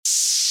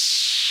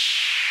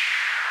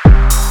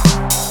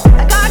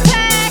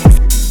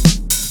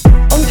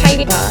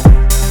Frankie Pod.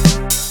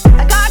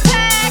 I got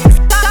text.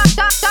 Got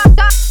text.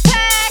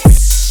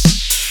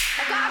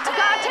 I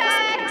got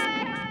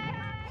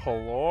text.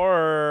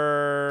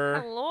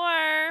 Hello.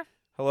 Hello.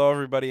 Hello,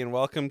 everybody, and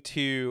welcome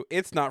to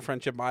It's Not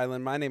Friendship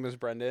Island. My name is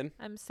Brendan,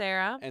 I'm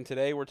Sarah. and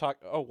today we're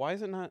talking... Oh, why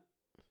is it not...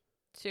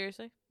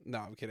 Seriously? No,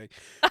 I'm kidding.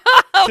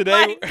 Oh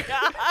Today- my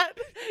god.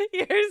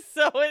 You're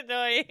so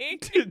annoying.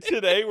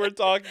 Today we're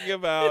talking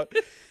about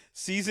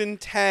Season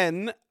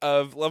 10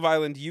 of Love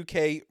Island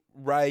UK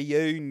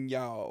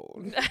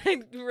Reunion.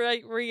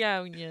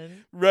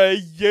 Reunion.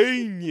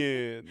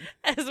 Reunion.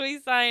 As we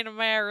say in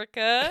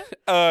America.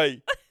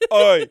 Oi.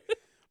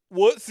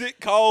 What's it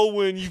called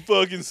when you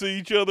fucking see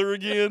each other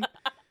again?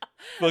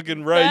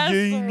 Fucking That's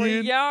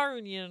reunion.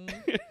 reunion.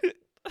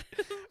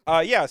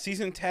 Yeah,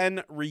 Season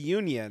 10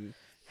 Reunion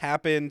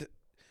happened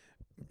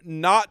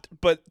not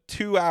but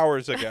 2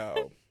 hours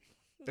ago.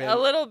 A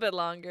little bit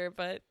longer,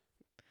 but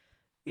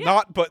yeah.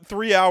 Not but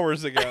 3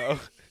 hours ago.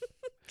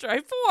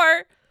 try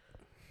 4.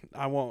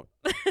 I won't.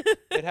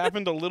 It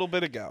happened a little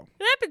bit ago.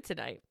 It happened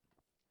tonight.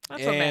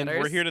 That's what And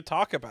matters. we're here to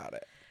talk about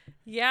it.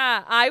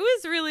 Yeah, I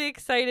was really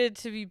excited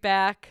to be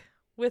back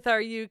with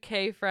our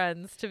UK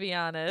friends, to be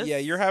honest. Yeah,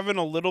 you're having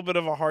a little bit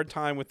of a hard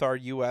time with our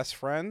US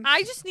friends.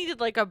 I just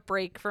needed like a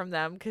break from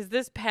them because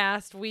this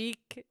past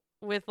week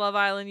with Love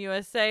Island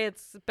USA,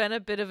 it's been a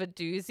bit of a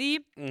doozy.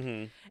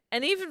 Mm-hmm.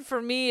 And even for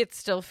me, it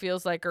still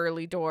feels like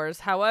early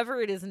doors.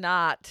 However, it is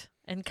not.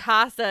 And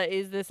Casa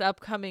is this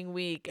upcoming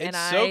week. It's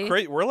and so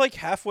crazy. We're like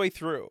halfway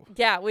through.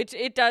 Yeah, which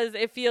it does.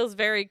 It feels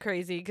very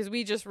crazy because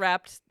we just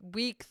wrapped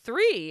week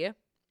 3.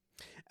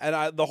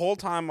 And the whole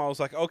time I was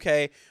like,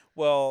 okay,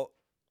 well,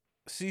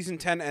 Season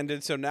 10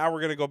 ended, so now we're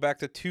going to go back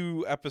to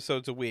 2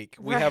 episodes a week.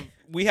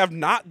 We have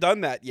not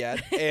done that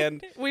yet,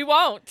 and We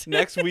won't.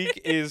 next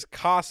week is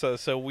Casa,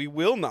 so we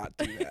will not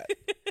do that.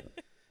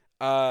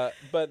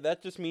 But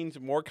that just means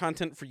more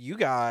content for you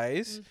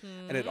guys,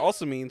 and it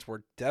also means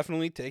we're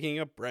definitely taking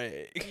a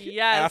break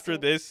Yes. after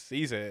this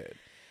season.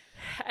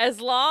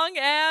 As long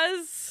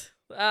as,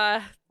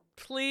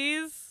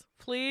 please,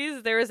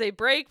 there is a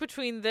break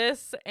between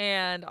this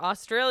and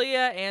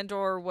Australia and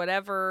or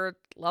whatever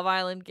Love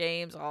Island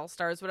Games, All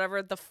Stars,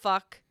 whatever the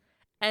fuck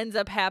ends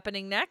up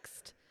happening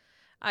next.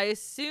 I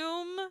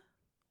assume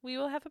we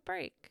will have a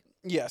break.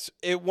 Yes,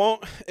 it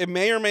won't. It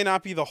may or may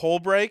not be the whole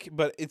break,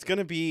 but it's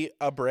gonna be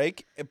a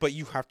break. But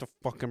you have to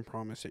fucking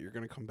promise that you're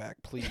gonna come back,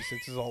 please.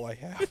 This is all I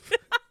have.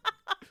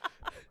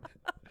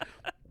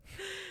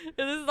 If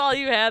this is all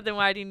you had, then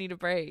why do you need a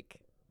break?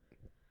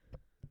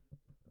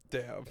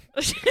 Damn,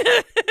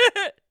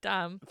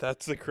 Dumb.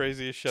 that's the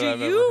craziest shit Do I've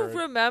you ever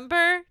heard.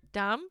 remember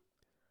Dumb?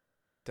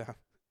 Dumb.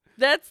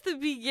 That's the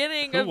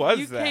beginning Who of was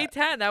UK that?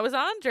 10. That was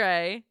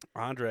Andre.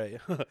 Andre,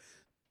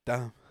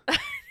 damn.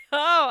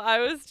 Oh, I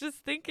was just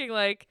thinking,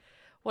 like,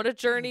 what a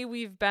journey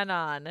we've been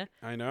on.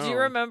 I know. Do you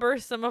remember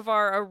some of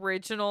our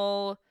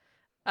original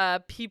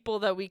people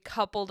that we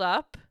coupled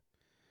up?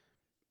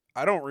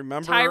 I don't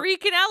remember.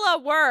 Tyreek and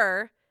Ella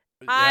were.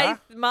 Yeah?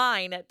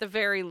 Mine, at the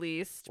very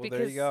least. Well, because,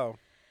 there you go.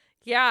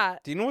 Yeah.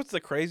 Do you know what's the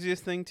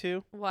craziest thing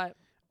too? What?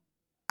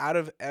 Out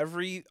of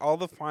all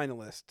the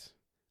finalists,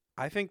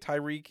 I think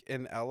Tyreek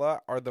and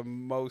Ella are the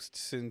most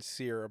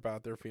sincere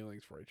about their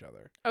feelings for each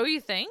other. Oh, you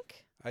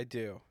think? I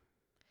do.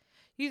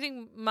 You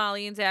think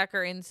Molly and Zach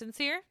are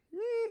insincere?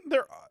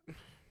 They're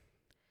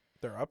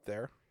up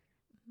there.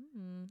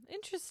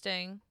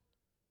 Interesting.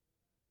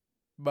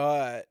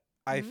 But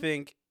I Mhm.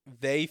 think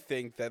they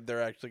think that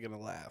they're actually going to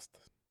last.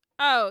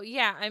 Oh,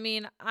 yeah. I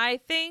mean, I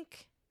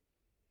think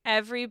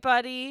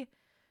everybody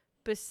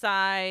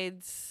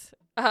besides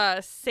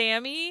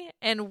Sammy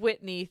and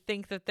Whitney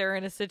think that they're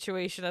in a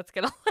situation that's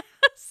going to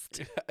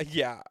last.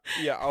 Yeah,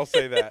 I'll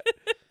say that.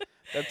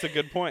 That's a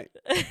good point.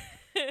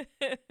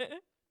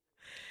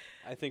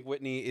 I think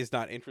Whitney is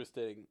not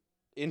interested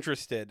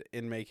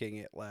in making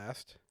it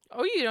last.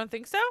 Oh, you don't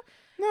think so?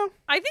 No.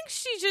 I think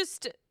she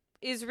just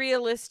is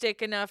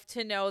realistic enough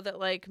to know that,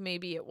 like,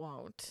 maybe it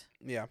won't.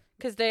 Yeah.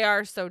 Because they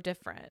are so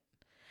different.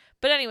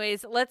 But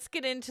anyways, let's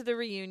get into the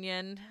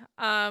reunion.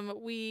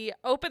 We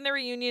open the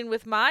reunion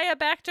with Maya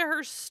back to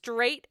her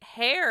straight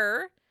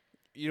hair.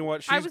 You know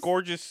what? She's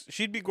gorgeous.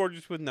 She'd be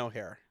gorgeous with no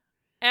hair.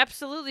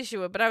 Absolutely she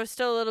would, but I was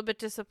still a little bit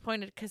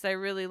disappointed because I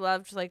really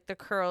loved, like, the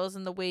curls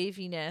and the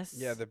waviness.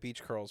 Yeah, the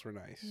beach curls were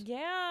nice.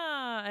 Yeah,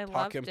 I loved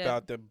Talking it.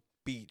 about the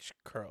beach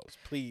curls,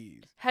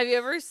 please. Have you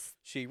ever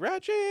She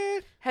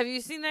ratchet. Have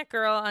you seen that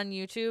girl on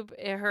YouTube?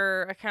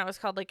 Her account was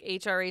called, like,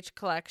 HRH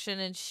Collection,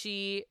 and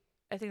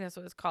I think that's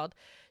what it's called.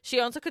 She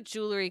owns, like, a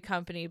jewelry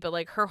company, but,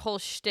 like, her whole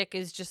shtick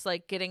is just,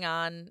 like, getting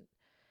on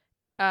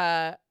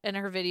in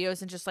her videos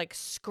and just, like,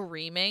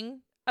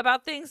 screaming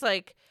about things.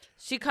 Like,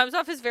 she comes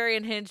off as very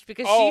unhinged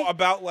because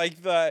about like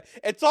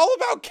it's all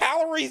about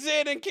calories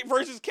in and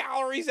versus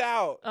calories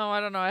out. Oh, I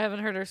don't know. I haven't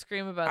heard her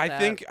scream about that.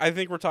 I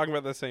think we're talking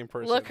about the same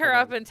person. Look her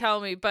Hold up on. and tell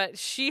me, but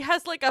she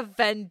has, like, a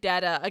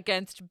vendetta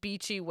against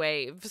beachy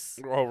waves.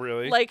 Oh,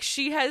 really? Like,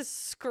 she has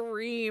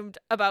screamed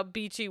about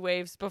beachy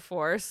waves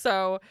before,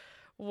 so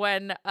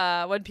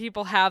when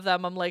people have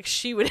them, I'm like,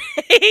 she would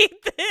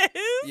hate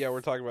this. Yeah,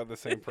 we're talking about the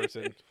same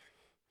person.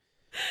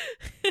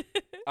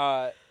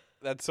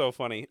 That's so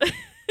funny.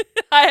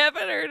 I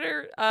haven't heard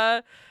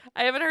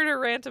her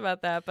rant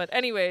about that, but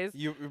anyways.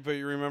 But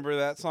you remember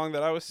that song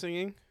that I was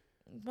singing?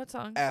 What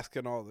song?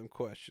 Asking all them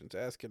questions.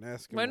 Asking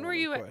When all were them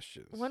you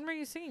questions. When were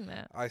you singing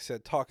that? I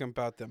said, talking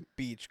about them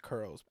beach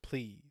curls,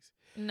 please.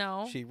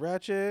 No. She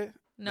ratchet.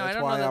 No, I That's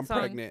don't why know that I'm song.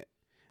 pregnant.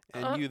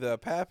 And you the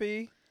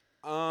pappy?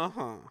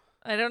 Uh-huh.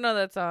 I don't know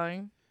that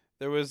song.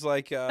 There was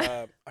like,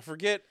 I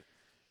forget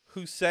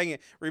who sang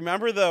it.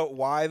 Remember the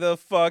why the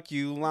fuck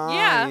you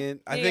lying?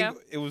 I think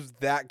it was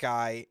that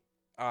guy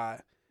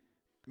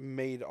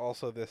made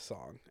also this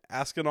song.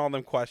 Asking all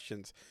them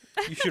questions.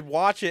 You should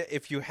watch it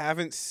if you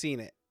haven't seen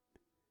it.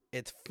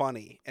 It's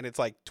funny. And it's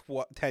like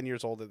 10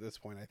 years old at this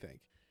point, I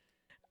think.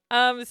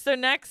 So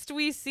next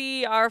we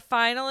see our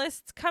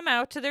finalists come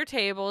out to their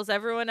tables.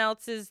 Everyone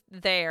else is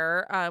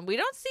there. We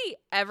don't see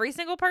every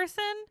single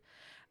person,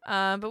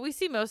 but we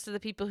see most of the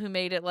people who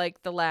made it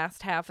like the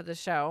last half of the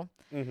show.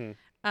 Mm-hmm.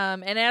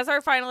 And as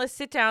our finalists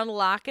sit down,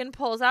 Locken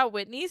pulls out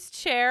Whitney's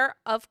chair,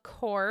 of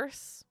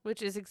course,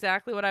 which is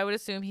exactly what I would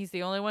assume. He's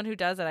the only one who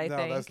does it, I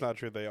think. No, that's not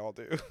true. They all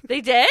do. They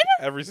did?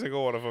 Every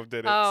single one of them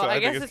did it. Oh, So I I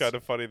guess think it's kind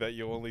of funny that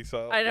you only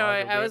saw. I know.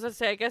 Locken I do was it. going to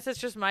say, I guess it's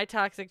just my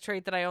toxic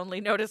trait that I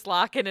only notice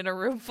Locken in a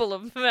room full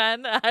of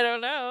men. I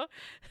don't know.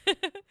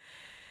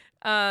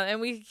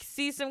 And we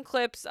see some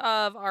clips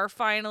of our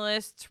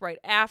finalists right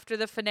after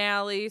the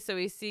finale. So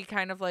we see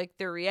kind of like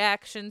their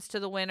reactions to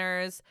the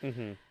winners.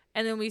 Mm-hmm.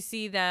 And then we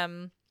see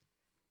them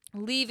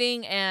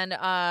leaving and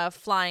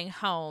flying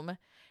home.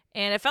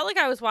 And it felt like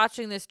I was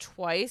watching this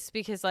twice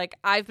because like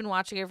I've been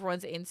watching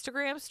everyone's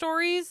Instagram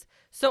stories.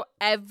 So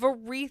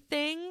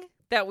everything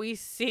that we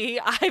see,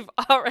 I've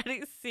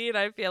already seen,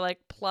 I feel like,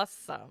 plus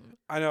some.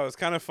 I know. It's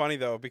kind of funny,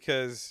 though,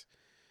 because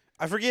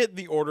I forget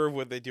the order of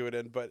what they do it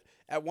in, but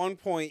at one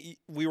point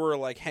we were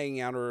like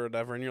hanging out or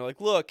whatever, and you're like,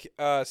 look,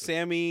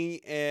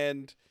 Sammy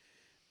and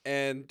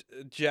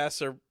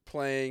Jess are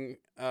playing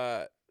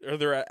or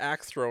they're at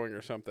axe throwing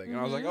or something. And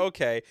I was like,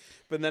 okay.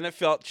 But then it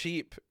felt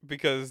cheap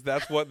because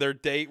that's what their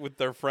date with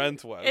their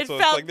friends was. It so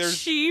felt it's like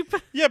cheap.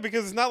 Yeah,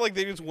 because it's not like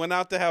they just went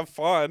out to have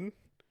fun.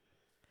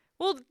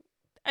 Well,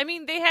 I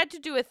mean, they had to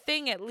do a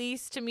thing at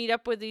least to meet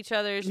up with each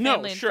other's No,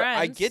 family and sure, friends.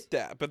 I get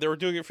that. But they were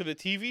doing it for the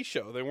TV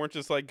show. They weren't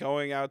just like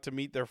going out to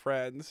meet their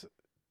friends.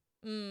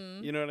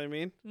 You know what I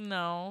mean?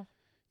 No.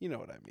 You know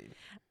what I mean.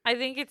 I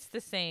think it's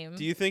the same.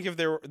 Do you think if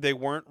they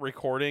weren't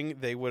recording,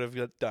 they would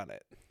have done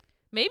it?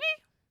 Maybe?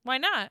 Why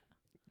not?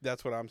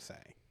 That's what I'm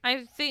saying.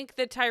 I think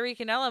that Tyreek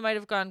and Ella might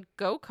have gone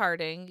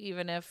go-karting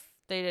even if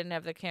they didn't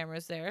have the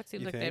cameras there. It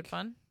seems You like they had think?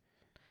 fun.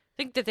 I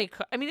think that they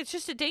could. I mean, it's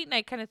just a date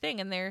night kind of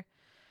thing, and they're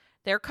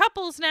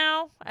couples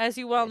now, as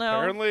you well know.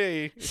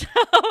 Apparently.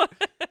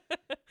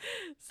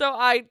 So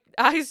I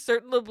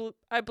certainly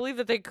I believe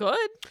that they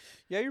could.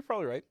 Yeah, you're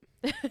probably right.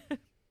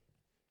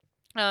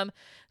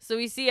 So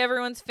we see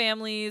everyone's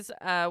families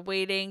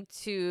waiting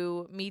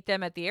to meet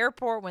them at the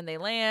airport when they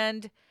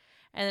land.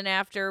 And then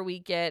after we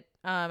get,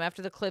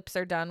 after the clips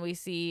are done, we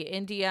see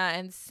India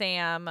and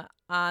Sam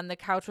on the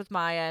couch with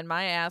Maya, and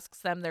Maya asks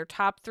them their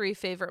top 3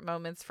 favorite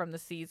moments from the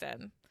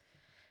season.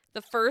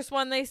 The first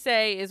one they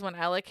say is when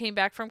Ella came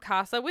back from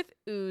Casa with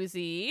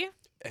Uzi.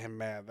 And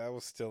man, that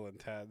was still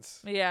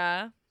intense.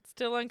 Yeah,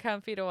 still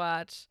uncomfy to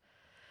watch.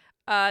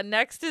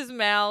 Next is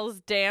Mal's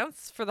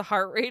dance for the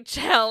heart rate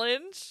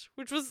challenge,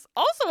 which was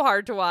also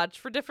hard to watch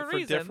for different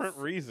reasons. For different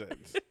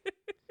reasons.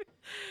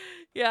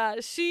 Yeah,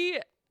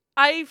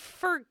 I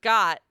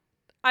forgot.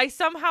 I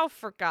somehow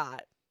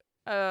forgot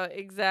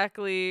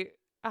exactly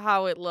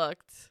how it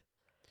looked.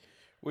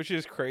 Which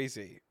is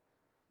crazy.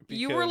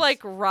 You were because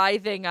like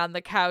writhing on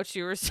the couch.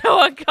 You were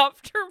so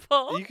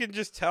uncomfortable. You can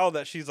just tell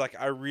that she's like,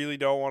 I really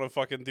don't want to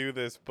fucking do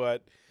this,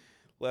 but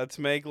let's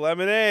make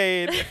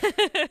lemonade.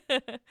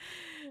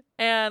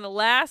 And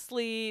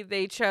lastly,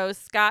 they chose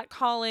Scott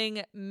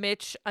calling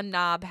Mitch a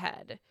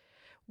knobhead,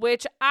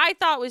 which I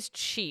thought was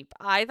cheap.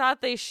 I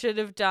thought they should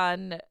have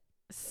done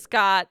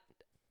Scott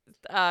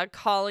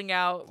calling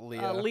out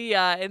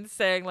Leah and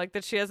saying like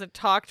that she hasn't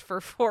talked for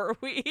 4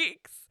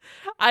 weeks.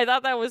 I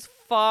thought that was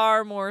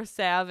far more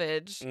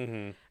savage.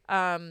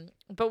 Mm-hmm.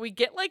 But we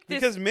get like this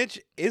because Mitch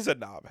is a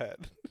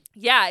knobhead.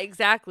 Yeah,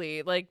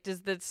 exactly. Like,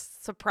 does this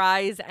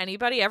surprise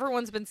anybody?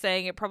 Everyone's been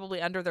saying it probably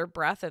under their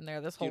breath in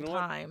there this whole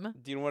time.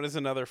 Do you know what is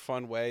another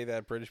fun way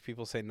that British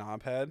people say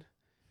knobhead?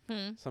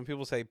 Some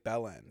people say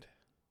bellend.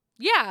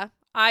 Yeah,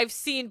 I've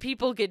seen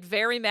people get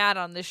very mad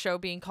on this show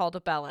being called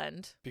a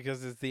bellend.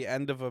 Because it's the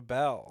end of a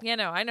bell. Yeah,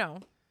 no, I know.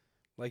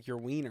 Like your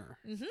wiener.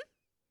 Mm-hmm.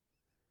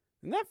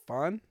 Isn't that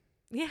fun?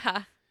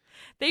 Yeah.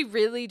 They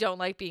really don't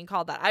like being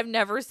called that. I've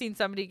never seen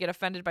somebody get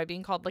offended by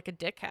being called like a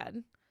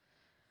dickhead.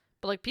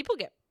 But like people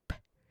get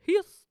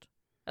pissed.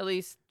 At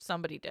least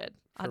somebody did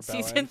on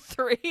season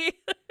 3.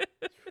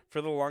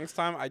 For the longest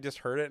time, I just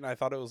heard it and I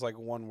thought it was like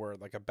one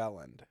word, like a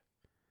bellend.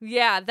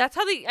 Yeah, that's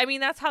how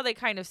they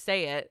kind of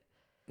say it.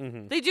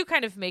 Mm-hmm. They do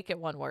kind of make it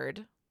one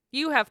word.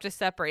 You have to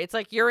separate. It's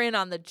like you're in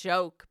on the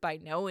joke by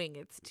knowing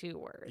it's 2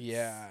 words.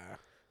 Yeah.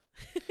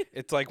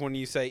 It's like when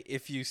you say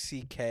if you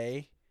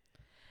CK.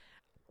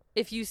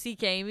 If you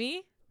seek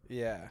Amy,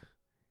 Yeah.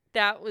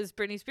 that was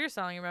Britney Spears'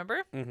 song,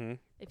 remember? Mm-hmm.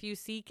 If you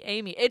seek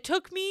Amy. It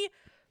took me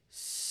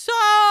so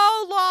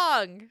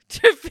long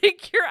to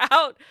figure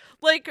out,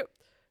 like,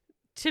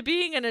 to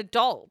being an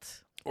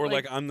adult. Or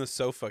like I'm the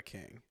sofa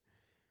king.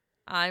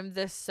 I'm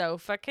the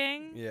sofa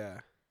king.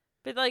 Yeah.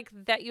 But, like,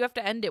 that you have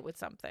to end it with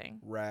something.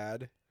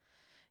 Rad.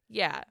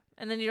 Yeah.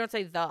 And then you don't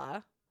say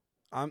the.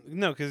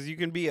 No, because you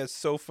can be a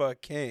sofa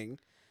king.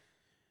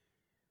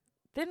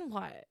 Then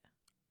what?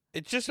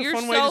 It's just a You're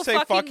fun way to so say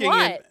fucking fucking.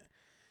 what?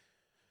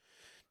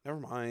 Never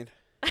mind.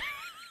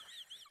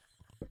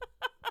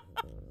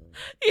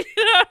 You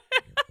know?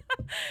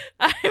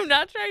 I'm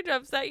not trying to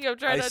upset you. I'm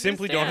trying I to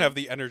simply don't understand. have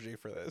the energy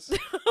for this.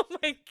 Oh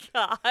my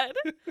god.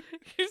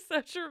 You're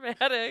so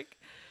dramatic.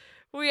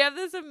 We have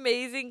this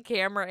amazing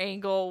camera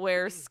angle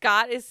where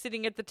Scott is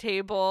sitting at the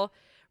table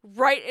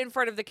right in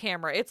front of the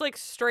camera. It's like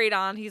straight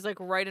on. He's like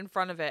right in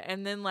front of it.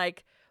 And then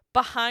like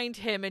behind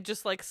him and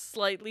just like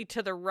slightly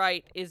to the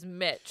right is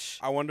Mitch.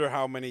 I wonder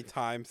how many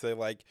times they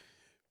like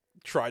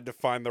tried to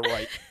find the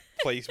right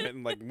placement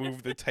and like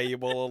move the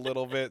table a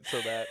little bit so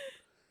that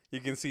you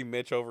can see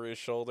Mitch over his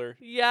shoulder.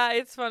 Yeah,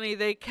 it's funny.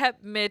 They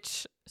kept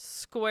Mitch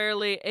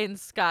squarely in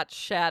Scott's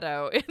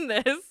shadow in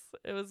this.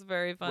 It was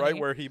very funny. Right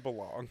where he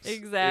belongs.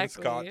 Exactly. In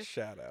Scott's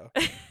shadow.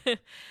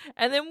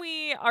 And then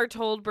we are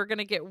told we're going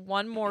to get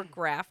one more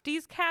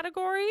Grafties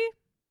category.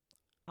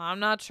 I'm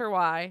not sure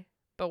why,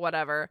 but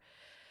whatever.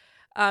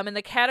 And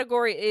the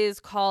category is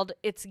called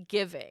It's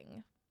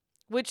Giving,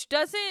 which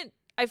doesn't,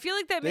 I feel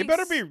like that They makes...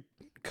 better be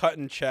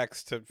cutting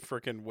checks to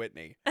frickin'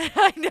 Whitney.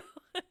 I know.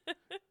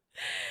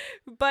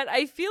 But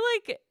I feel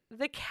like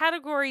the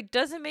category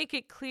doesn't make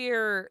it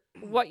clear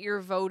what you're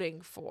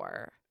voting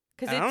for.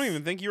 I don't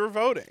even think you were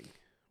voting.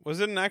 Was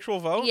it an actual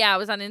vote? Yeah, it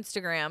was on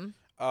Instagram.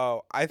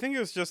 Oh, I think it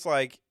was just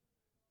like,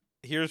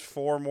 here's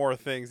 4 more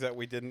things that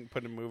we didn't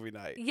put in movie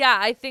night. Yeah,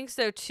 I think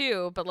so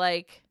too. But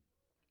like,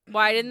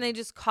 why didn't they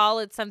just call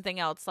it something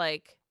else?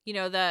 Like, you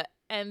know, the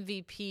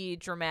MVP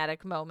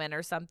dramatic moment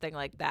or something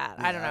like that.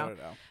 I don't know.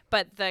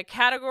 But the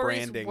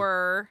categories Branding.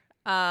 were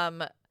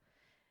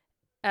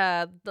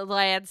the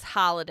lad's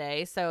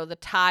holiday, so the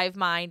Tive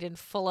mind in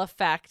full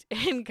effect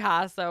in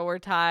Casa, where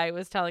Ty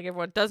was telling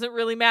everyone, doesn't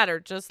really matter,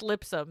 just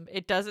lips him.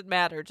 It doesn't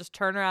matter, just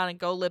turn around and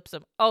go lips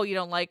him. Oh, you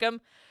don't like him?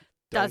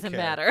 Doesn't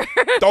matter.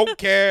 Don't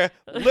care.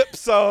 Lip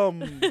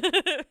some.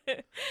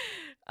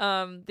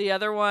 The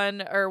other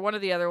one, or one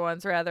of the other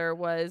ones rather,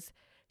 was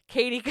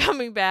Katie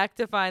coming back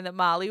to find that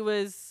Molly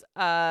was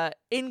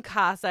in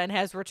Casa and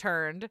has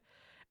returned,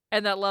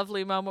 and that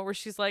lovely moment where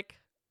she's like,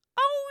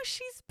 oh,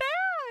 she's back.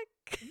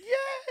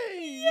 Yay!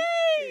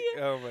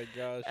 Yay! Oh my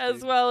gosh. As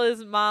dude. well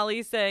as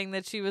Molly saying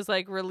that she was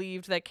like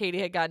relieved that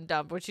Katie had gotten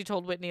dumped, when she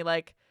told Whitney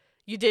like,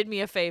 you did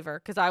me a favor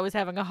because I was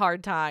having a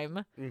hard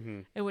time.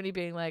 Mm-hmm. And Whitney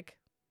being like,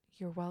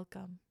 you're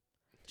welcome.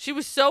 She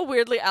was so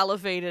weirdly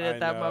elevated at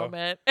that know.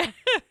 moment.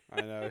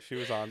 I know. She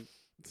was on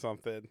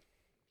something.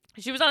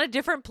 She was on a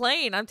different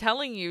plane, I'm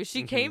telling you.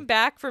 She Mhm. came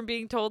back from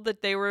being told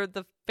that they were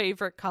the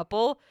favorite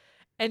couple,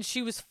 and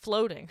she was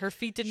floating. Her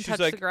feet didn't She's touch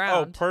like, the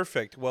ground. oh,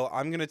 perfect. Well,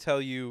 I'm going to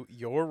tell you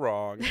you're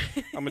wrong.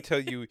 I'm going to tell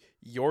you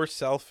you're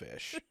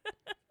selfish.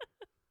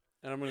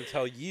 And I'm going to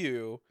tell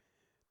you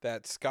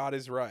that Scott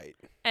is right.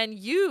 And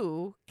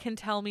you can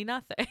tell me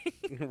nothing.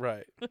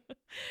 Right.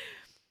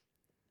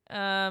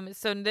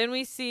 So then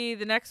we see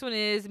the next one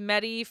is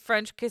Medi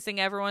French kissing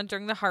everyone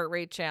during the heart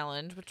rate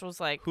challenge, which was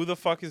like, Who the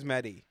fuck is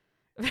Medi?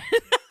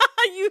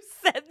 you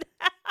said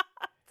that.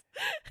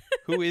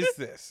 Who is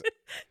this?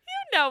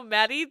 You know,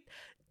 Medi.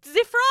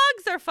 The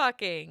frogs are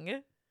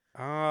fucking.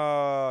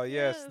 Oh,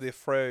 yes, Yes. the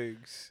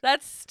frogs.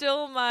 That's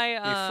still my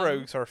The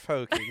frogs are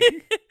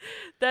fucking.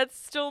 That's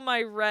still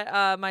my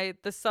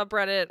the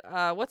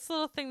subreddit. What's the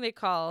little thing they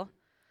call?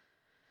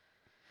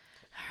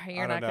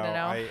 You're I not don't gonna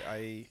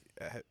know.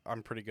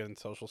 I'm pretty good in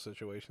social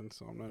situations,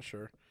 so I'm not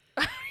sure.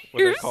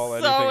 You're they call so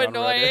anything on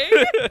annoying.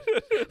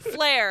 Reddit.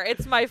 Flare.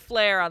 It's my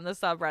flare on the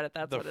subreddit.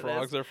 That's The what it is.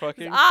 frogs are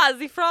fucking.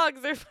 The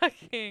frogs are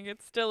fucking.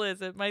 It still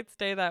is. It might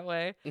stay that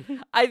way.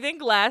 I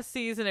think last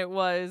season it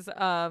was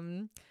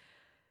the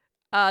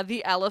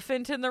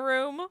elephant in the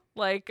room,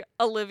 like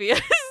Olivia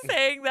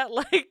saying that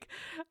like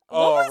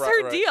Oh, what was right,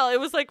 her right. deal? It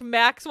was like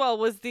Maxwell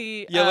was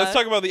the Yeah, let's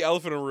talk about the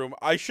elephant in the room.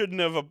 I shouldn't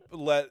have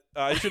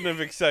I shouldn't have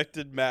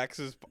accepted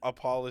Max's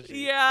apology.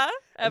 Yeah,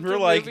 And after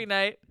we're like- movie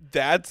night.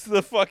 That's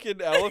the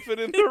fucking elephant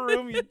in the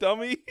room, you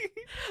dummy.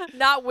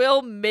 Not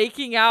Will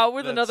making out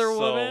with That's another so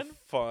woman.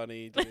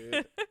 funny,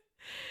 dude.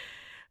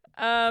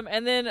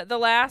 And then the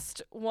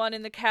last one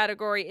in the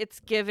category It's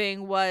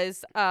Giving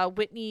was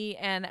Whitney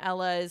and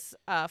Ella's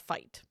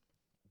fight.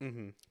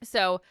 Mm-hmm.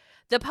 So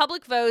the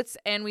public votes,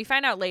 and we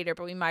find out later,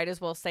 but we might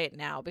as well say it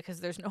now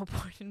because there's no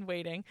point in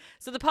waiting.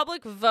 So the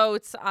public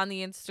votes on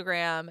the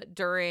Instagram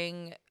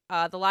during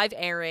the live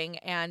airing,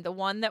 and the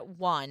one that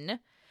won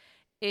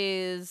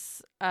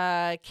is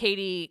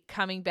Katie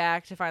coming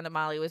back to find that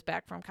Molly was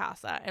back from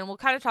Casa. And we'll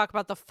kind of talk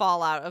about the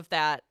fallout of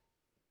that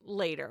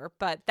later,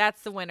 but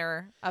that's the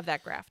winner of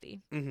that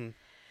Grafty. Mm-hmm.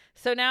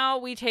 So now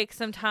we take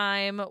some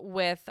time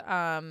with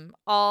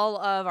all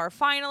of our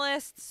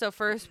finalists. So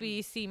first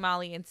we see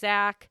Molly and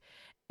Zach.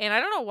 And I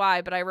don't know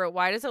why, but I wrote,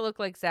 why does it look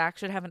like Zach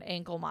should have an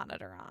ankle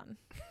monitor on?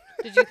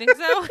 Did you think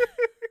so?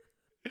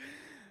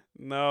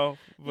 No,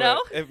 but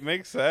No? it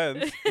makes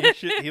sense.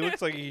 He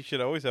looks like he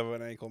should always have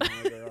an ankle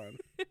monitor on.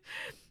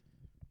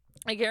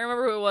 I can't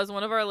remember who it was.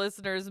 One of our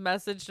listeners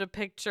messaged a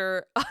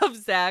picture of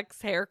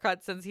Zach's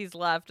haircut since he's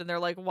left, and they're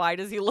like, why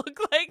does he look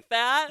like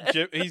that?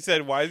 He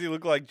said, why does he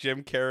look like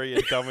Jim Carrey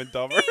in Dumb and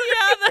Dumber?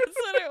 Yeah, that's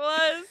what it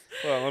was.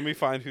 Well, let me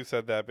find who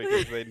said that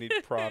because they need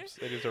props.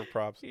 They deserve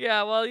props.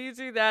 Yeah, well, you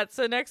do that.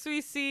 So next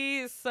we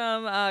see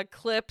some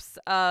clips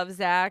of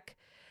Zach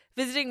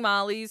visiting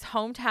Molly's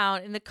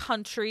hometown in the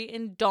country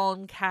in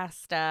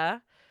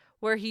Doncaster,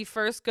 where he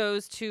first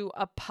goes to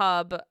a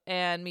pub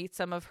and meets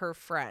some of her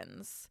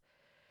friends.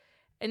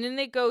 And then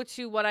they go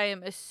to what I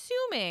am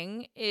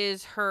assuming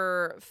is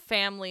her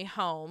family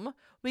home.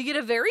 We get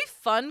a very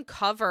fun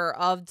cover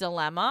of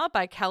Dilemma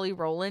by Kelly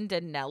Rowland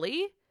and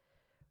Nelly.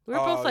 We were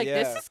both like,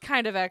 yeah. this is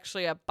kind of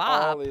actually a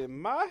bop. All in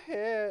my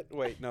head.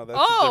 Wait, no, that's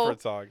Oh. a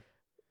different song.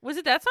 Was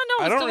it that song?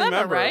 No, it I was don't Dilemma,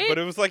 remember, right? but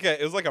it was like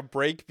a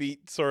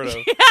breakbeat sort of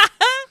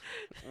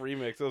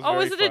remix. It was Oh,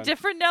 very was it fun. a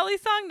different Nelly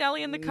song?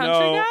 Nelly and the Country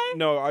no, Guy?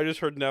 No, I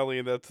just heard Nelly,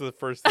 and that's the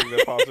first thing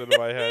that pops into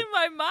my head. In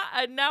my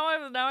mind, now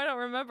I don't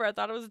remember. I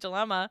thought it was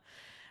Dilemma.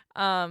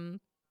 And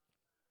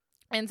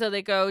so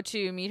they go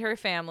to meet her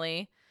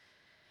family.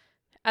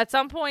 At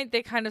some point,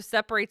 they kind of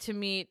separate to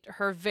meet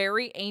her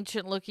very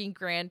ancient-looking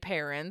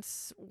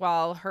grandparents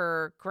while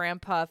her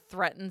grandpa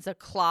threatens a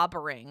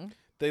clobbering.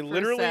 They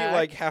literally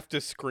Zach. have to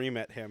scream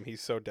at him.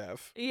 He's so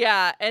deaf.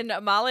 Yeah, and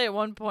Molly at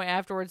one point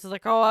afterwards is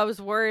like, oh, I was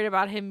worried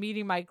about him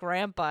meeting my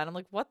grandpa. And I'm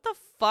like, what the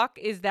fuck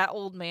is that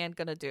old man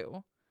gonna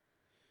do?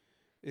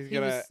 He's He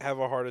gonna was- have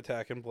a heart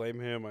attack and blame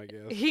him, I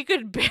guess. He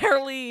could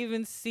barely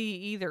even see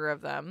either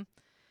of them.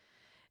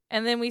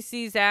 And then we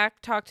see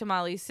Zach talk to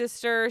Molly's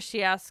sister.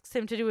 She asks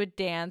him to do a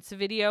dance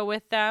video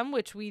with them,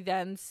 which we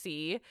then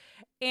see.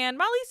 And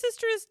Molly's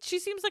sister she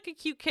seems like a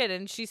cute kid,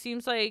 and she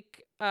seems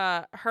like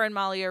her and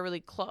Molly are really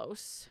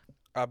close.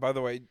 By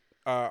the way,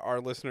 our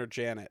listener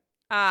Janet.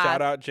 Uh,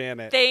 Shout out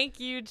Janet. Thank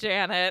you,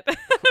 Janet.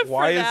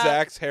 Why for is that.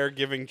 Zach's hair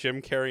giving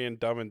Jim Carrey and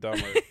Dumb and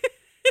Dumber? It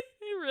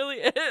really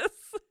is.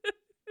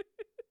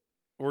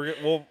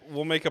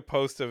 We'll make a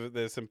post of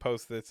this and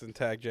post this and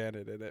tag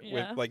Janet in it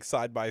Yeah. with like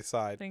side by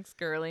side. Thanks,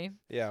 girly.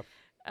 Yeah.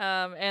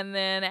 And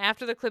then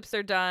after the clips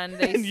are done,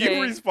 they And say...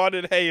 you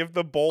responded, "Hey, if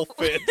the bowl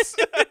fits."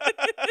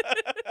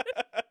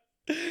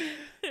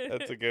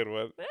 That's a good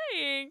one.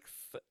 Thanks.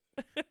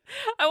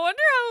 I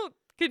wonder how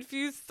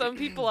confused some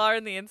people are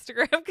in the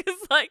Instagram because,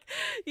 like,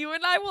 you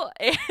and I will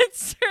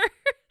answer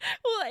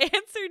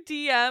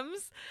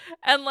DMs,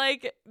 and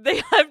like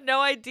they have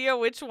no idea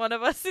which one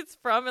of us it's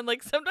from, and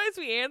like sometimes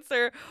we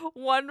answer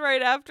one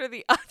right after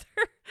the other.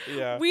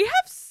 Yeah. We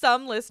have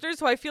some listeners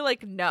who I feel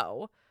like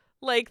know,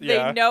 like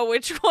Yeah. they know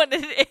which one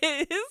it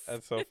is.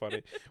 That's so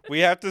funny. We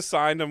have to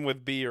sign them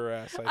with B or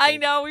S. I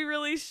think. know, we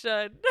really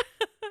should.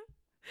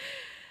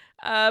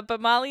 But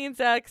Molly and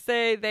Zach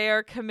say they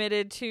are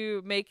committed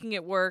to making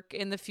it work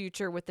in the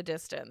future with the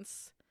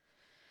distance.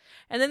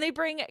 And then they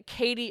bring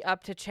Katie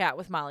up to chat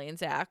with Molly and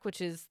Zach,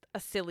 which is a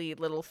silly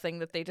little thing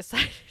that they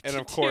decided And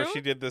to of course, do.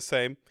 she did the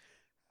same.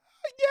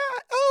 Yeah.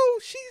 Oh,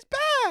 she's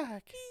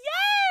back.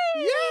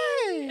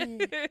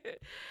 Yay!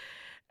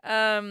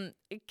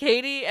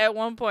 Katie at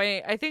one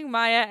point, I think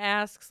Maya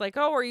asks like,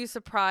 "Oh, are you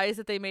surprised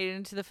that they made it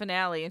into the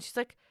finale?" And she's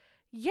like,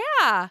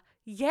 "Yeah.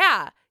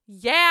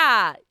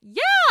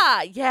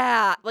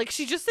 Like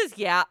she just says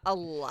yeah a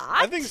lot."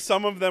 I think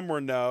some of them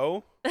were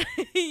no.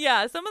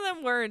 Yeah, some of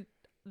them weren't.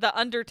 The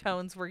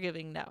undertones were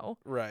giving no.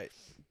 Right.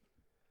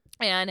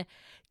 And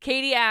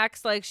Katie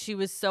acts like she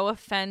was so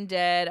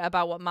offended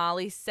about what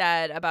Molly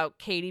said about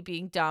Katie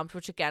being dumped,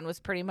 which again was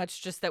pretty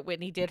much just that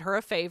Whitney did her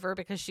a favor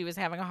because she was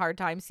having a hard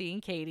time seeing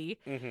Katie.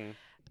 Mm-hmm.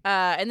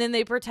 And then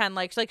they pretend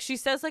like she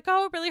says like,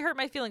 "Oh, it really hurt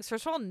my feelings."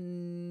 First of all,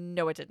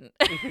 no, it didn't.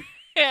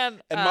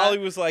 And Molly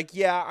was like,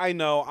 "Yeah, I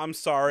know. I'm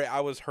sorry. I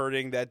was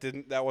hurting.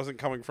 That wasn't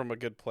coming from a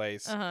good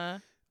place." uh-huh.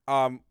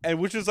 And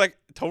which is like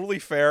totally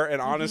fair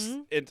and honest.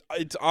 Mhm.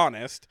 It's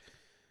honest,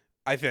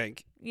 I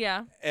think.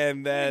 Yeah.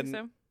 And I think then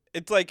so.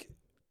 it's like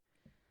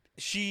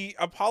she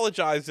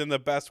apologized in the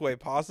best way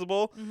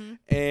possible, Mhm.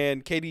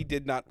 and Katie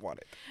did not want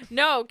it.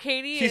 No,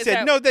 Katie. She is said,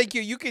 at- "No, thank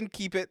you. You can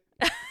keep it."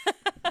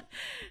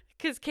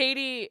 Because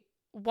Katie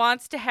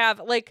wants to have,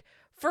 like,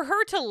 for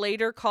her to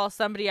later call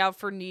somebody out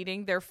for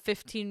needing their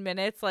 15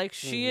 minutes, like,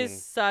 she Mhm.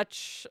 is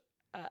such,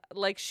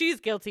 like, she's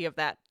guilty of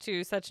that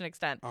to such an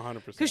extent.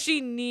 100%. Because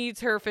she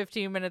needs her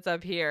 15 minutes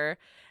up here.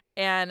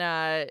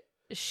 And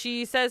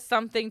she says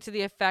something to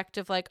the effect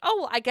of, like, "Oh,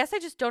 well, I guess I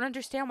just don't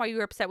understand why you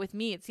were upset with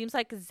me. It seems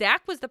like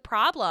Zach was the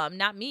problem,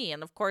 not me."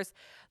 And, of course,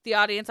 the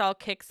audience all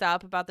kicks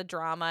up about the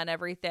drama and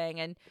everything.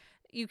 And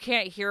you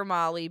can't hear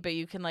Molly, but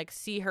you can, like,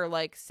 see her,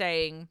 like,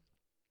 saying,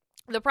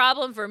 The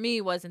problem for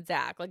me wasn't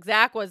Zach. Like,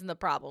 Zach wasn't the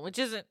problem, which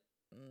isn't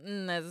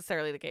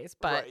necessarily the case,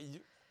 but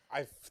Right.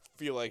 I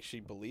feel like she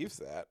believes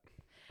that.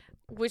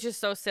 which is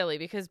so silly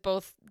because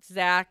both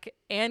Zach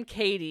and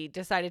Katie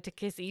decided to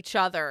kiss each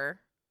other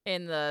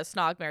in the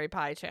Snog, Marry,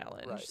 Pie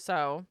challenge. Right.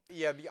 So,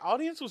 Yeah, the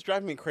audience was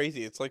driving me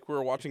crazy. It's like we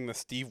were watching the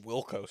Steve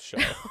Wilkos show.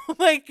 oh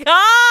my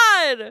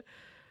God!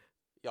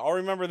 Y'all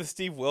remember the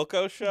Steve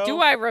Wilkos show? Do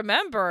I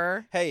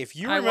remember? Hey, if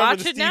you I remember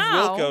watch the it Steve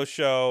now. Wilkos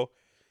show,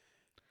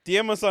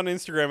 DM us on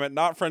Instagram at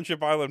Not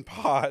Friendship Island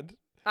Pod.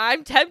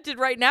 I'm tempted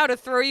right now to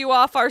throw you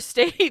off our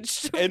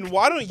stage. And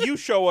why don't you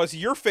show us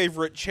your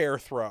favorite chair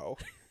throw?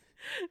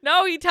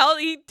 No, he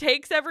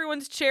takes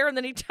everyone's chair and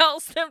then he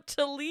tells them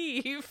to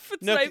leave.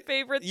 It's No, my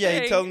favorite Yeah,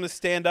 thing. you tell them to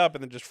stand up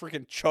and then just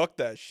freaking chuck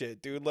that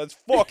shit, dude. Let's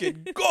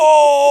fucking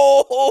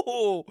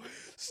go!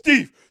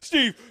 Steve!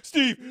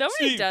 Nobody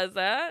Steve. does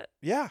that.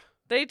 Yeah.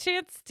 They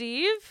chant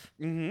Steve.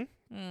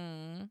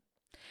 Mm-hmm.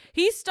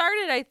 He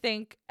started, I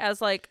think,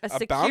 as like a A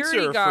security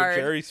bouncer guard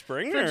for Jerry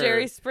Springer. for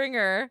Jerry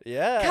Springer.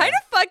 Yeah. Kind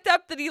of fucked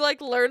up that he like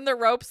learned the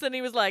ropes and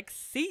he was like,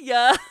 "See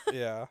ya."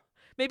 Yeah.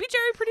 Maybe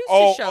Jerry produced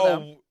his show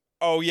though.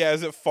 Oh yeah,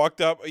 is it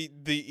fucked up?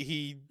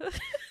 He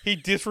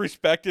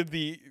disrespected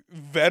the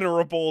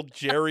venerable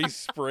Jerry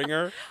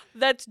Springer.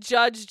 That's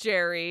Judge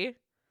Jerry.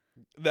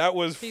 That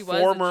was He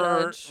was a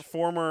judge.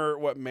 former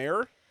what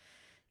mayor,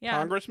 Yeah,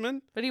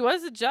 congressman, but he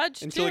was a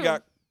judge until too. he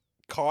got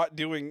caught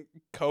doing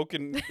coke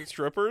and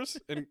strippers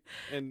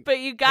and But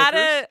you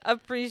gotta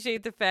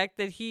appreciate the fact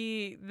that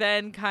he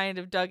then kind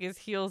of dug his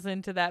heels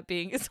into that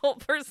being his whole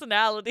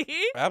personality.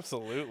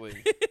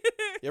 Absolutely.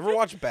 You ever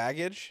watch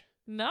Baggage?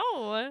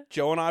 No.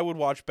 Joe and I would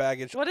watch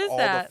Baggage What is all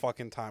that? the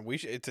fucking time.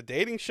 It's a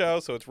dating show,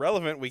 so it's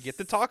relevant. We get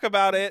to talk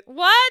about it.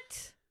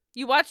 What?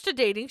 You watched a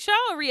dating show?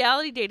 A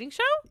reality dating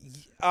show?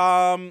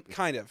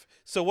 Kind of.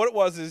 So what it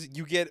was is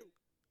you get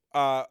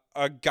a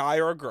guy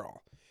or a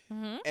girl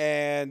Mm-hmm.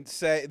 and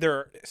say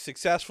they're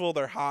successful,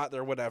 they're hot,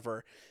 they're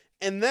whatever.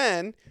 And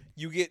then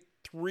you get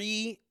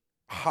 3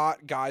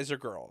 hot guys or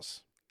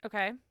girls,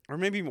 Okay. or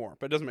maybe more,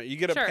 but it doesn't matter. You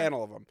get a Sure.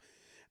 panel of them.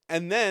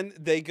 And then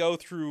they go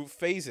through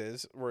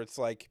phases where it's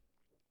like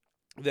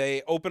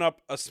they open up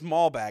a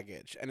small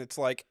baggage and it's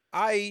like,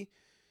 I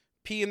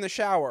pee in the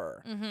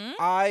shower. Mm-hmm.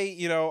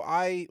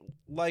 I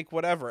like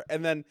whatever.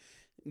 And then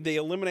they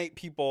eliminate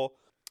people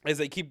as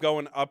they keep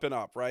going up and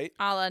up, right?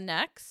 A la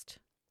Next.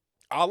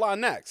 A la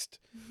Next.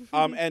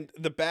 And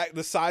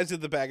the size of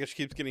the baggage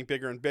keeps getting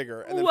bigger and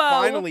bigger. And then Whoa.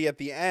 finally at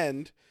the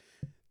end,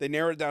 they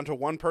narrow it down to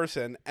one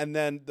person, and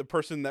then the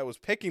person that was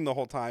picking the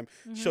whole time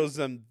shows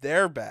them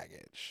their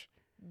baggage.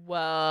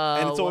 Whoa.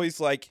 And it's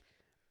always like,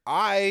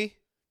 I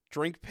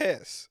drink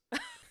piss.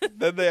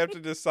 Then they have to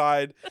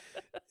decide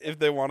if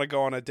they want to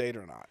go on a date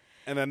or not.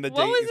 And then the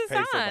What date was is this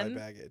paid for by on?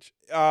 baggage.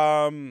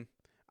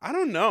 I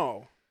don't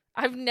know.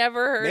 I've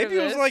never heard Maybe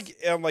of it was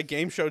this. like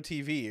game show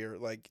TV or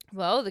like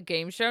Well, the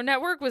Game Show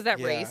Network, was that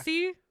Yeah.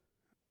 racy?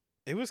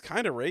 it was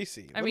kind of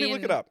racy. I Let me look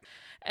mean, it up.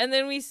 And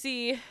then we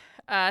see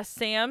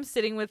Sam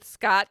sitting with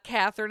Scott,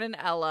 Catherine, and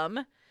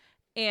Ellum.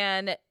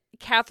 And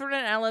Catherine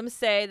and Ellum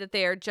say that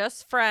they are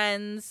just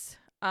friends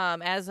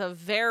as of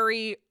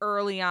very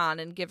early on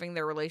in giving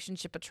their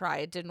relationship a try.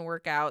 It didn't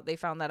work out. They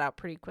found that out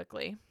pretty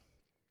quickly.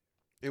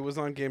 It was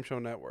on Game Show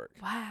Network.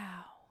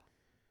 Wow.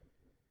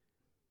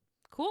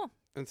 Cool.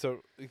 And so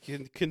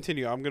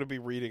continue. I'm going to be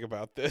reading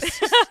about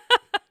this.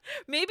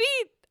 Maybe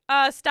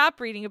stop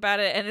reading about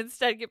it and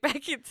instead get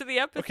back into the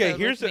episode. Okay,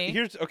 with me.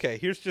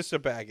 here's just a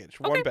baggage.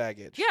 Okay. One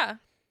baggage. Yeah.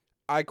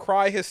 I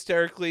cry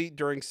hysterically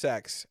during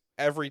sex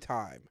every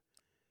time.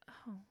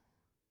 Oh.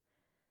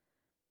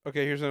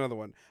 Okay, here's another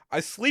one. I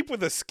sleep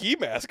with a ski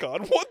mask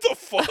on. What the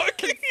fuck?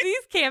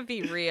 These can't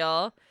be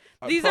real.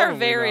 These are Probably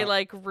very not.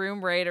 like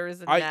room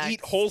raiders and I eat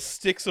Next. whole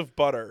sticks of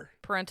butter.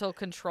 Parental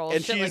control,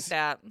 And shit like she's-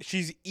 that.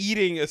 She's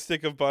eating a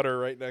stick of butter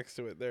right next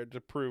to it there to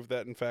prove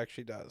that in fact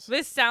she does.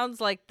 This sounds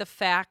like the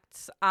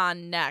facts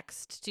on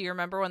Next. Do you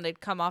remember when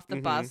they'd come off the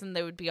Mhm. bus and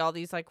there would be all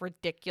these like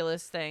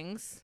ridiculous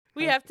things?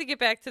 We I- have to get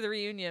back to the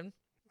reunion.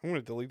 I'm going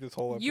to delete this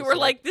whole episode. You were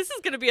like, this is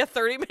going to be a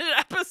 30-minute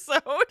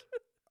episode.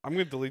 I'm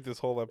going to delete this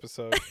whole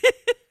episode.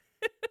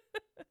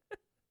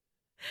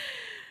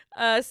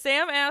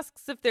 Sam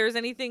asks if there's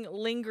anything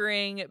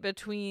lingering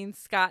between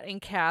Scott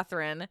and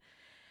Catherine.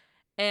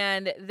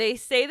 And they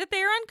say that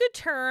they are on good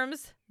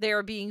terms. They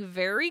are being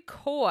very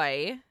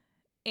coy.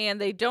 And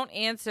they don't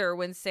answer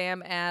when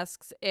Sam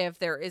asks if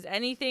there is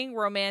anything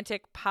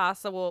romantic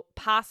possible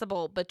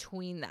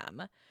between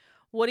them.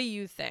 What do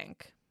you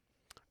think?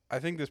 I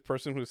think this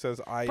person who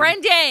says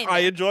Brendan! I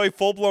enjoy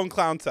full-blown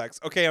clown sex.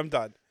 Okay, I'm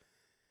done.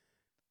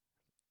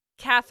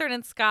 Catherine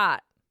and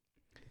Scott.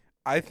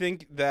 I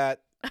think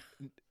that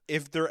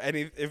if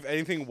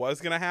anything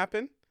was going to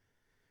happen,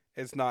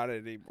 it's not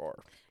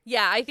anymore.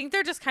 Yeah, I think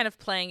they're just kind of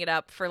playing it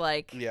up for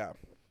like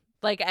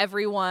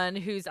everyone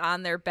who's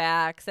on their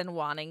backs and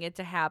wanting it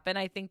to happen.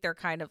 I think they're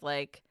kind of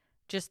like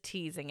just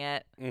teasing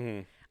it.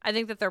 Mm-hmm. I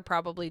think that they're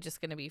probably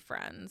just going to be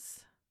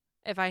friends,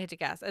 if I had to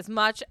guess. As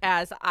much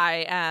as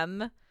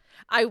I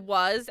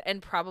was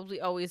and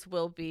probably always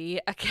will be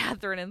a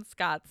Catherine and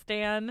Scott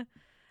stan.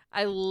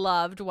 I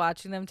loved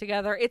watching them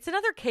together. It's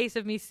another case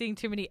of me seeing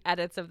too many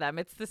edits of them.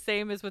 It's the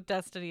same as with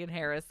Destiny and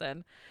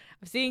Harrison.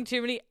 I'm seeing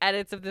too many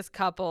edits of this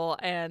couple,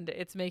 and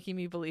it's making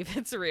me believe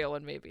it's real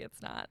when maybe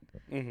it's not.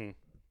 Mm-hmm.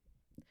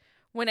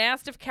 When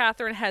asked if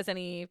Catherine has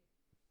any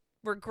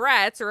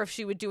regrets or if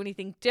she would do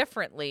anything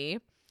differently,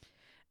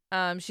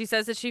 she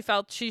says that she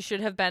felt she should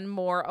have been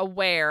more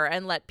aware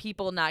and let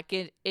people not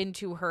get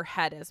into her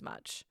head as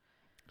much.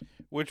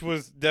 Which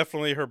was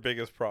definitely her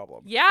biggest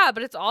problem. Yeah,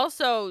 but it's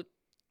also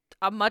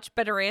a much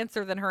better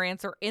answer than her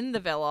answer in the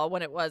villa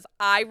when it was,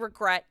 I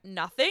regret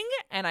nothing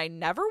and I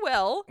never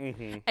will.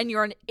 Mm-hmm. And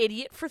you're an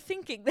idiot for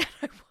thinking that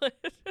I would.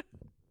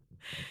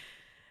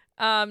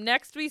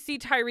 Next, we see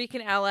Tyreek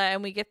and Ella,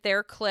 and we get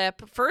their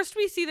clip. First,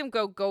 we see them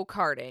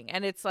go-karting,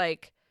 and it's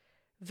like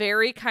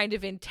very kind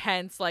of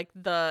intense, like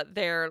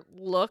their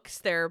looks,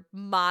 their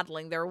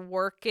modeling, they're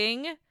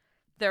working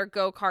their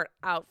go-kart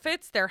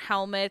outfits, their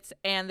helmets,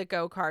 and the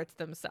go-karts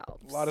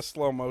themselves. A lot of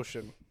slow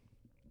motion.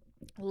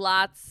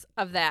 Lots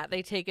of that.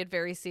 They take it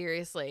very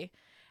seriously.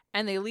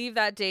 And they leave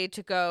that day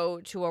to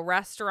go to a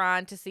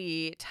restaurant to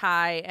see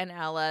Ty and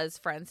Ella's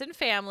friends and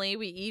family.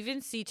 We even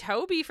see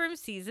Toby from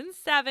season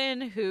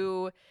 7,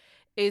 who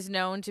is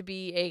known to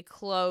be a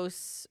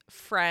close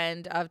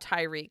friend of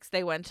Tyreek's.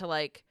 They went to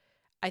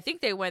I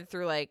think they went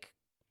through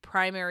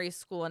primary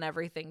school and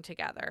everything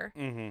together.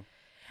 Mm-hmm.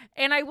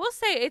 And I will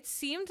say it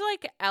seemed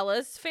like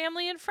Ella's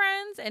family and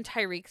friends and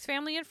Tyreek's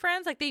family and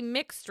friends, they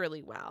mixed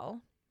really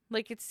well.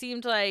 It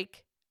seemed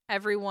like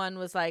everyone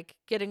was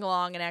getting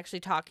along and actually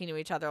talking to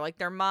each other.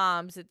 Their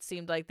moms, it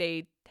seemed like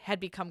they had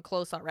become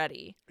close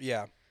already.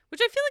 Yeah.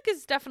 Which I feel like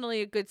is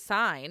definitely a good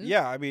sign.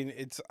 Yeah, I mean,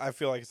 I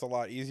feel like it's a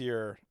lot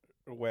easier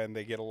when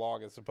they get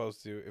along as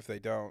opposed to if they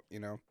don't,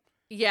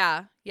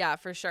 Yeah,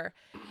 for sure.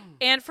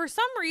 And for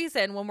some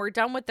reason, when we're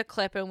done with the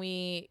clip and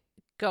we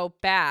go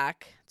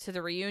back to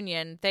the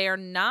reunion, they are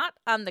not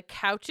on the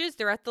couches.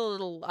 They're at the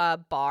little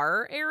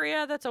bar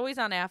area that's always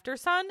on After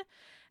Sun.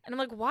 And I'm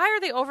like, why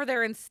are they over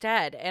there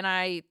instead? And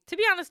to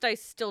be honest, I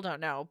still don't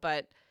know.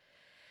 But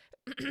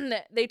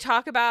they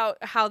talk about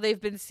how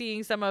they've been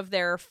seeing some of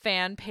their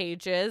fan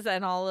pages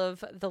and all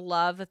of the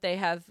love that they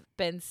have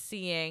been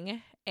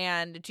seeing.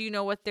 And do you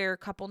know what their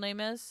couple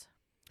name is?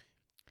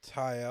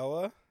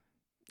 Tyella?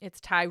 It's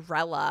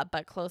Tyrella,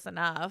 but close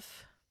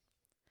enough.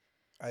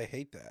 I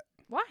hate that.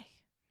 Why?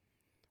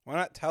 Why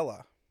not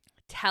Tella?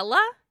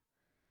 Tella?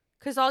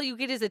 Because all you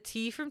get is a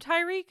T from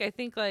Tyreek. I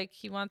think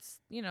he wants,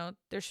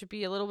 there should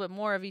be a little bit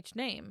more of each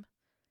name.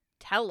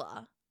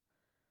 Tella.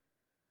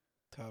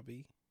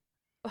 Tubby.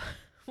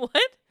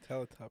 What?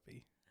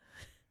 Teletubby.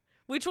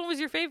 Which one was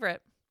your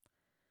favorite?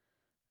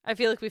 I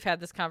feel like we've had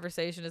this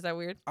conversation. Is that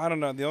weird? I don't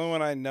know. The only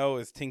one I know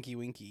is Tinky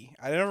Winky.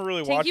 I never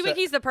really watched Tinky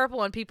Winky's the purple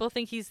one. People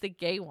think he's the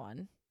gay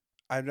one.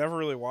 I've never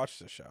really watched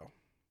the show.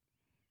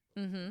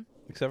 Mm-hmm.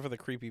 Except for the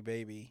creepy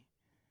baby.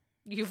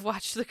 You've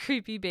watched the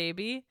creepy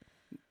baby?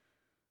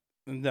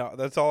 No,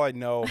 that's all I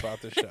know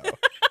about the show.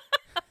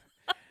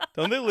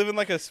 Don't they live in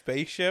a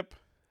spaceship?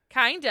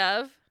 Kind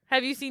of.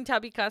 Have you seen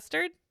Tubby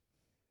Custard?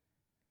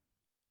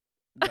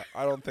 No,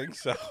 I don't think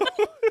so.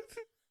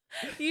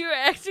 You're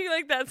acting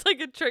like that's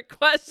a trick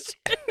question.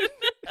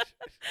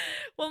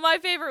 Well, my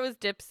favorite was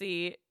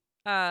Dipsy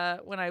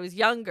when I was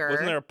younger.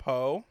 Wasn't there a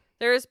Poe?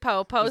 There is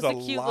Poe. Poe's the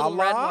There's a cute little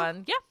red Lala?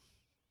 one. Yeah.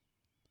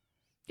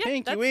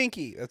 Tinky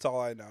Winky. That's all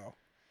I know.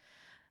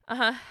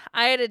 Uh-huh.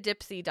 I had a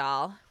Dipsy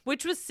doll,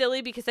 which was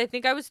silly because I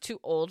think I was too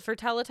old for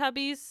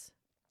Teletubbies.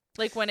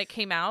 When it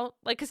came out.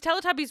 Because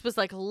Teletubbies was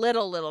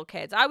little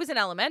kids. I was in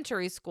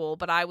elementary school,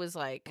 but I was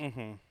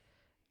Mm-hmm.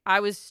 I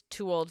was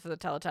too old for the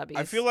Teletubbies.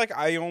 I feel like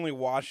I only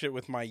watched it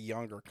with my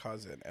younger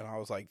cousin, and I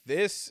was like,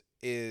 this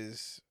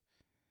is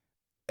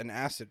an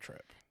acid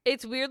trip.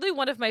 It's weirdly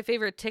one of my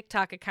favorite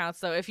TikTok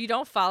accounts, though. If you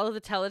don't follow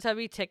the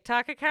Teletubby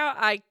TikTok account,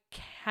 I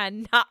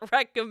cannot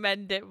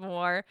recommend it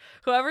more.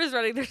 Whoever's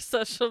running their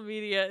social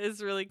media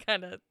is really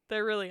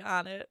they're really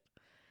on it.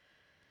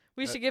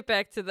 We should get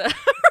back to the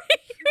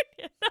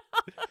reunion.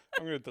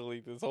 I'm going to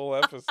delete this whole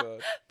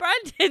episode.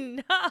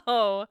 Brendan,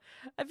 no.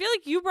 I feel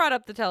like you brought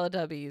up the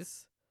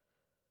Teletubbies.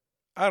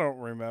 I don't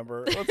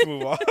remember. Let's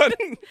move on.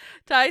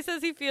 Ty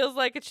says he feels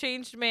like a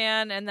changed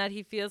man and that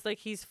he feels like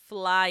he's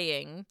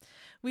flying.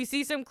 We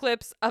see some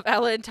clips of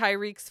Ella and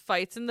Tyreek's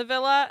fights in the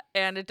villa,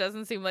 and it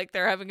doesn't seem like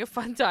they're having a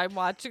fun time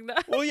watching them.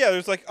 Well, yeah,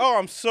 there's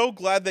I'm so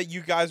glad that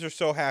you guys are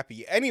so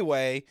happy.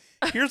 Anyway,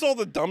 here's all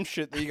the dumb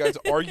shit that you guys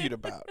argued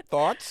about.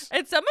 Thoughts?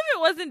 And some of it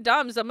wasn't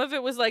dumb. Some of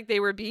it was they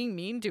were being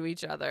mean to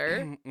each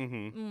other.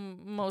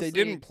 Mm-hmm. Mostly.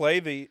 They didn't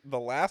play the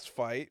last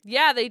fight.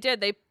 Yeah, they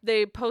did.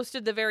 They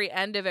posted the very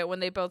end of it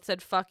when they both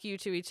said "fuck you"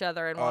 to each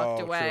other and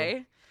walked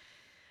away.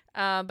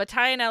 But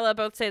Ty and Ella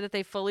both say that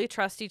they fully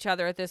trust each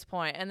other at this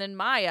point. And then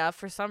Maya,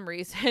 for some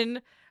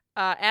reason,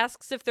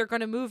 asks if they're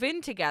going to move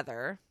in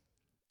together.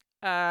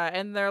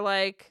 And they're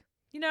like,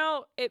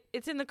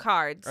 it's in the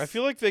cards. I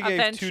feel like they gave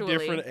eventually. two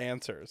different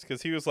answers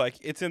because he was like,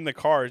 it's in the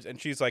cards.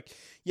 And she's like,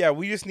 yeah,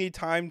 we just need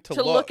time to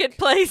look at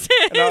places.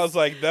 And I was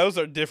like, those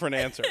are different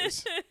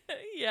answers.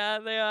 Yeah,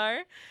 they are.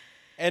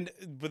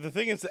 But the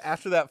thing is,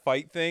 after that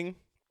fight thing,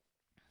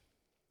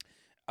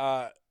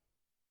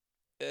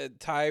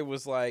 Ty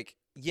was like,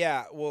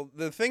 yeah, well,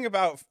 the thing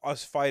about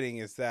us fighting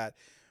is that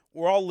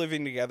we're all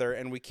living together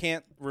and we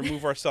can't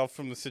remove ourselves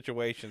from the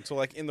situation. So,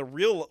 like, in the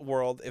real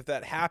world, if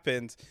that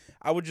happens,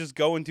 I would just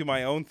go and do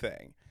my own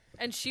thing.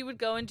 And she would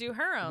go and do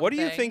her own What do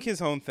you thing. think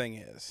his own thing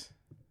is?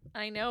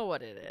 I know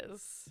what it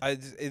is.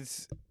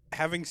 It's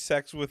having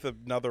sex with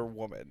another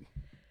woman.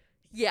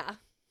 Yeah,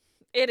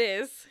 it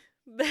is.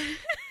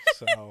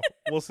 So,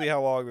 we'll see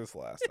how long this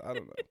lasts. I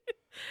don't know.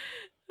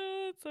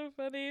 Oh, it's so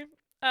funny.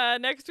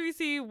 Next we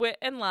see Whit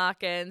and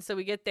Locken. So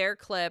we get their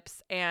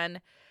clips and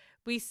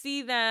we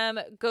see them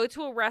go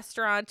to a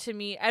restaurant to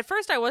meet. At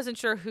first I wasn't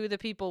sure who the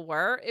people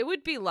were. It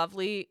would be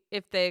lovely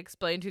if they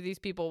explained who these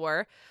people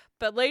were.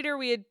 But later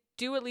we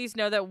do at least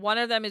know that one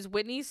of them is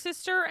Whitney's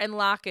sister and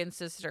Locken's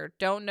sister.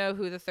 Don't know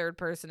who the third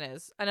person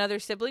is. Another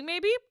sibling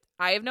maybe?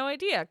 I have no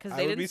idea because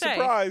they didn't say. I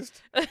would be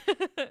surprised.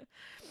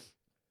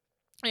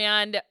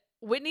 And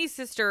Whitney's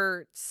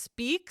sister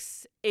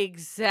speaks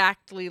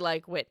exactly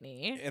like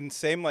Whitney. And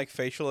same, like,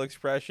 facial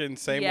expression.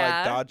 Same, Yeah.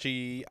 like,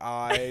 dodgy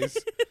eyes.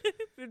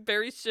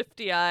 Very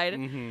shifty-eyed.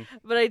 Mm-hmm.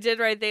 But I did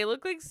write, they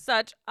look like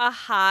such a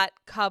hot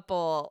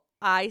couple.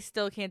 I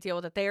still can't deal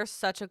with it. They are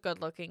such a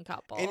good-looking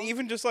couple. And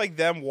even just, like,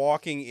 them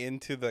walking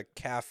into the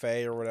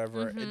cafe or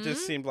whatever, it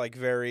just seemed, like,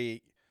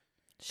 very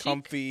Chic.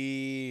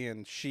 comfy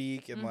and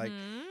chic. And, like,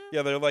 Mhm.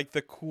 yeah, they're, like,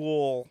 the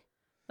cool...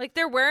 Like,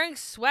 they're wearing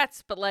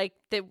sweats, but, like,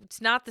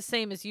 it's not the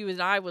same as you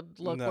and I would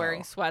look No.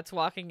 wearing sweats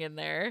walking in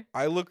there.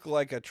 I look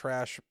like a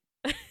trash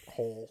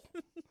hole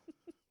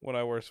when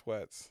I wear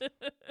sweats.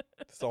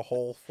 It's a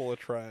hole full of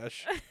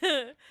trash.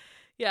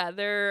 Yeah,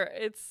 they're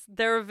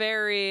a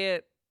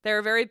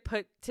very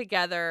put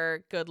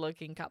together, good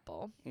looking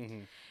couple.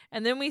 Mm-hmm.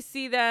 And then we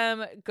see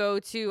them go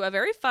to a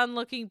very fun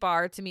looking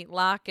bar to meet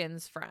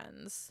Locken's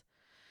friends.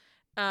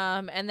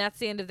 And that's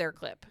the end of their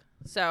clip.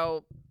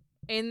 So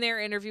in their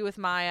interview with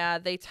Maya,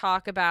 they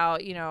talk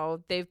about, you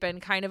know, they've been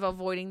kind of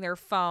avoiding their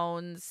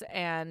phones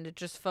and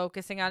just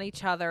focusing on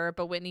each other.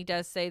 But Whitney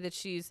does say that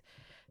she's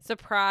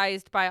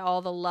surprised by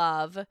all the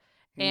love.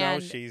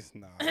 And No, she's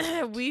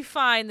not. we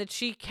find that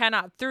she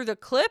cannot, through the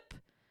clip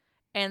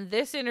and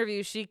this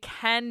interview, she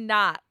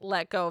cannot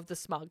let go of the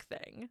smug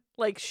thing.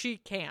 Like, she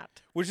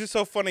can't. Which is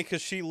so funny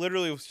because she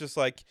literally was just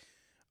like,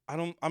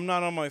 I'm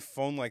not on my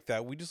phone like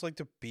that. We just like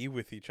to be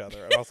with each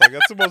other. And I was like,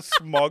 that's the most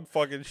smug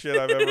fucking shit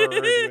I've ever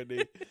heard,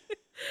 Whitney.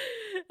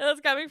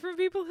 That's coming from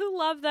people who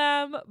love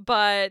them,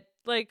 but,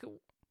 like,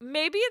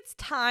 maybe it's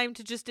time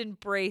to just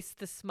embrace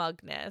the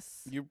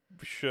smugness. You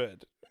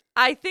should.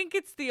 I think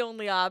it's the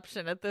only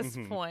option at this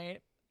Mhm.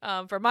 point,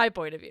 from my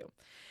point of view.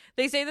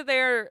 They say that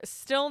they're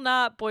still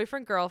not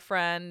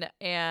boyfriend-girlfriend,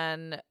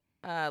 and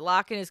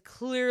Locken is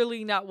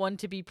clearly not one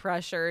to be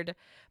pressured,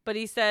 but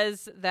he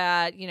says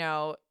that, you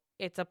know,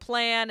 it's a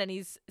plan, and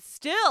he's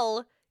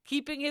still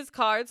keeping his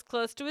cards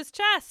close to his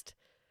chest,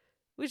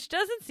 which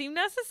doesn't seem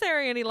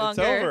necessary any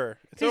longer. It's over.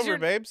 It's 'Cause over, you're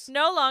babes.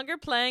 No longer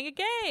playing a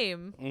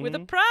game with a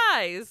Mhm.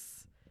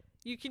 prize.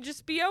 You can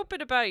just be open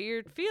about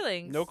your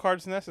feelings. No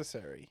cards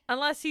necessary.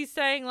 Unless he's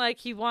saying, like,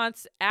 he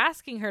wants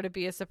asking her to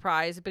be a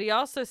surprise. But he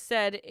also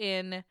said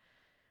in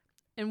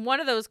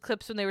one of those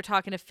clips when they were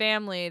talking to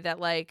family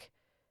that, like,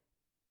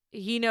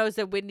 he knows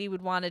that Whitney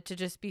would want it to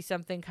just be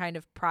something kind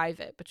of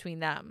private between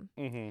them.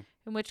 Mm-hmm.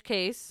 In which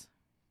case,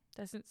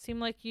 doesn't seem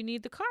like you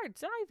need the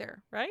cards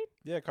either, right?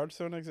 Yeah, cards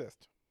don't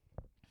exist.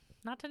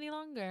 Not any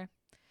longer.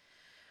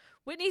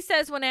 Whitney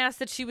says when asked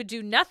that she would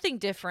do nothing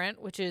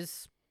different, which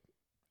is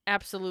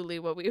absolutely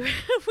what we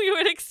we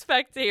would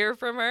expect to hear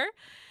from her.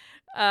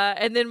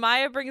 And then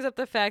Maya brings up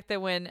the fact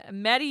that when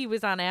Mehdi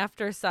was on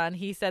After Sun,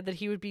 he said that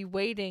he would be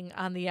waiting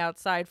on the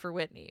outside for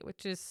Whitney,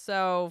 which is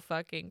so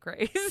fucking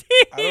crazy.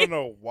 I don't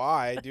know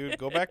why, dude.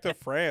 Go back to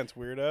France,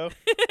 weirdo.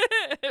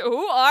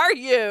 Who are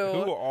you?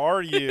 Who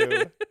are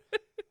you?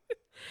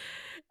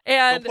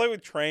 And Go play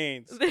with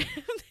trains.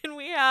 then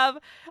we have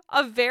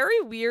a very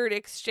weird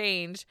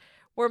exchange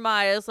where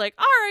Maya's like,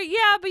 all right,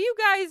 yeah, but you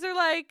guys are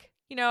like,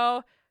 you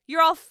know,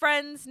 you're all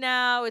friends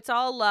now. It's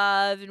all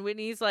love. And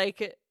Whitney's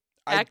like,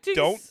 I acting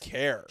don't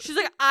care. She's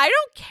like, I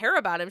don't care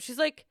about him. She's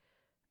like,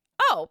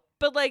 oh,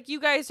 but like you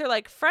guys are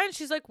like friends.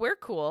 She's like, we're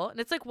cool. And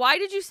it's like, why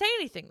did you say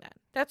anything then?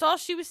 That's all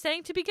she was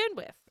saying to begin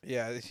with.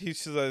 Yeah,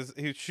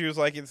 she was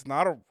like, it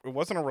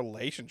wasn't a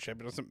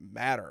relationship. It doesn't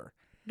matter.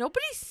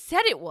 Nobody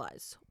said it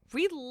was.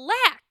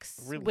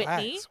 Relax, Whitney.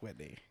 Relax,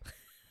 Whitney.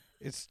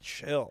 It's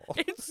chill.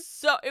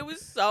 It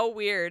was so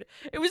weird.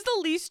 It was the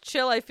least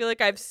chill I feel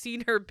like I've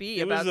seen her be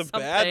It about was a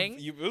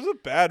something. it was a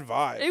bad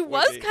vibe. It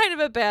was Whitney. kind of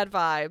a bad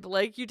vibe.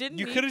 Like you didn't.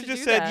 You could could have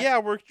just said, "Yeah,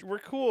 we're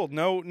cool.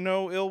 No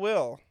ill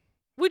will."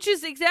 Which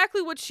is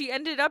exactly what she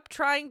ended up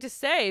trying to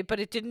say, but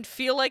it didn't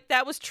feel like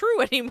that was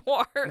true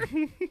anymore.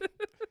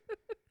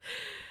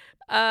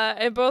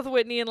 And both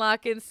Whitney and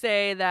Locken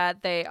say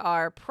that they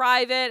are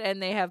private and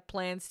they have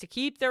plans to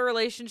keep their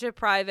relationship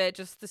private,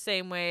 just the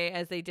same way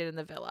as they did in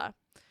the villa.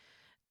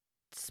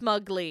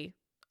 Smugly,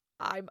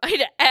 I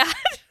might add.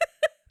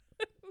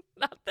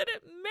 Not that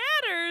it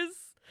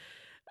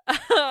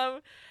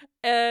matters.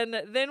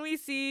 And then we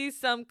see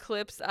some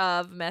clips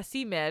of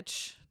Messy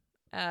Mitch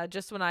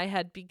just when I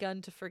had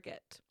begun to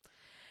forget.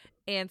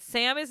 And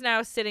Sam is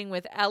now sitting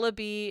with Ella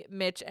B,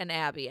 Mitch, and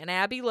Abby. And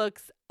Abby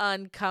looks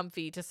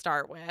uncomfy to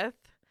start with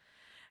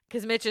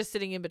because Mitch is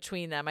sitting in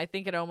between them. I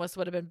think it almost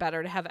would have been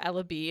better to have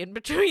Ella B in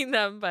between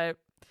them. But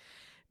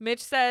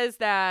Mitch says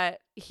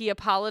that he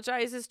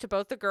apologizes to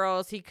both the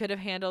girls. He could have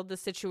handled the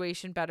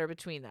situation better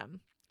between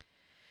them.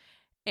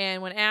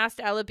 And when asked,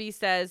 Ella B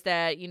says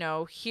that,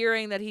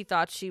 hearing that he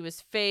thought she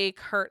was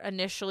fake hurt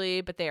initially,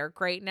 but they are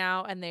great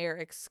now and they are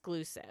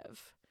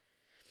exclusive.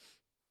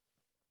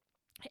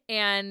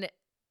 And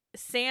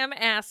Sam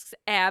asks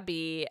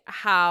Abby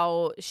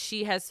how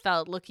she has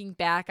felt looking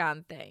back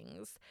on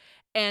things.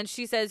 And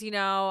she says,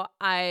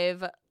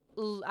 I've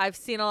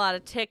seen a lot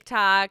of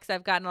TikToks.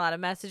 I've gotten a lot of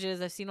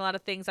messages. I've seen a lot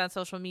of things on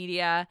social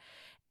media.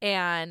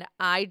 And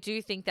I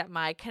do think that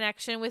my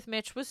connection with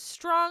Mitch was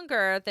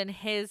stronger than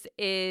his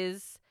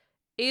is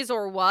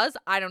or was,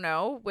 I don't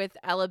know, with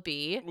Ella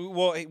B.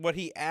 Well, what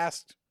he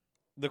asked,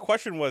 the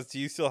question was, do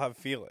you still have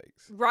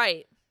feelings?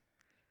 Right.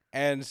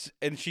 And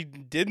she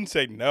didn't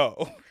say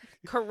no.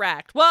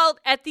 Correct. Well,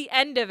 at the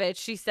end of it,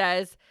 she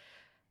says,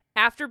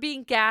 after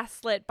being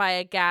gaslit by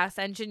a gas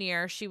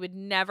engineer, she would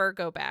never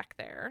go back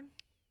there.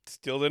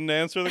 Still didn't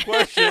answer the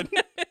question.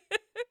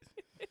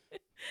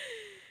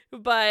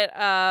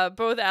 But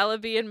both Ella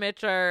B and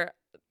Mitch are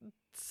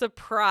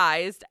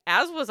surprised,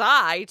 as was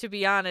I, to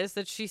be honest,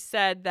 that she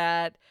said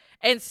that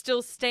and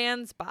still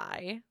stands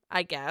by,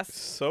 I guess.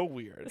 So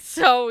weird.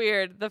 So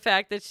weird, the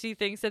fact that she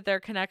thinks that their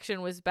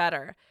connection was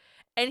better.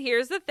 And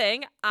here's the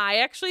thing. I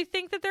actually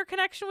think that their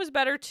connection was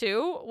better,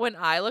 too, when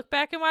I look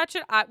back and watch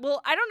it. I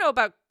don't know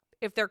about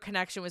if their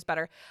connection was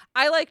better.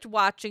 I liked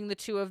watching the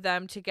two of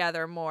them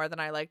together more than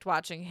I liked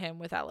watching him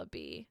with Ella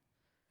B.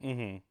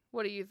 Mm-hmm.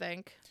 What do you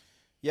think?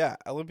 Yeah,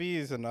 Ella B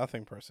is a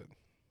nothing person.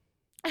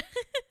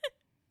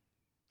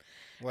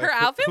 Her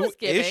outfit was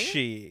giving. Who is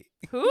she?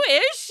 Who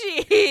is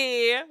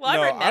she? Well,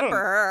 No, I remember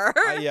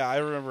her. Yeah, I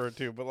remember her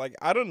too. But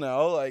I don't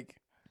know.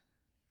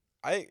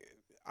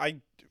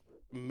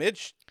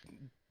 Mitch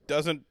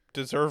doesn't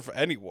deserve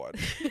anyone.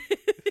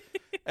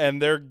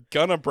 And they're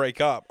gonna break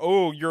up.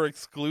 Oh, you're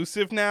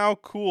exclusive now?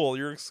 Cool.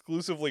 You're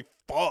exclusively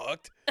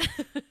fucked.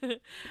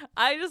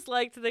 I just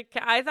liked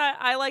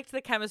I liked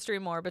the chemistry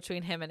more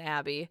between him and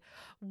Abby.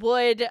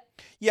 Would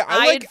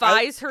I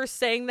advise her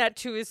saying that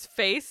to his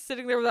face,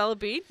 sitting there with Ella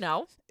B?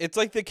 No. It's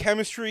like the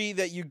chemistry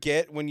that you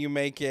get when you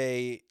make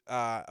a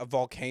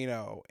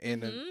volcano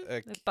in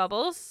with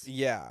bubbles.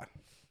 Yeah.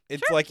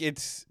 It's Sure. like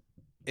it's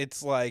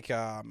like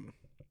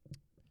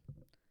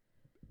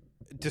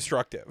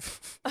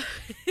destructive.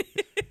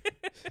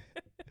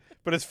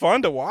 But it's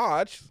fun to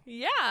watch.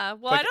 Yeah.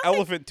 Well, Like I don't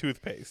elephant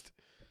toothpaste.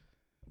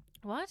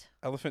 What?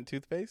 Elephant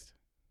toothpaste?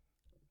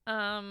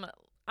 I'm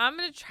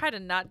going to try to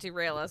not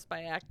derail us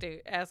by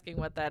asking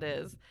what that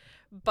is.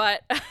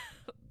 But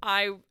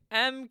I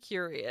am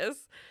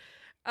curious.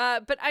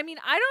 But I mean,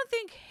 I don't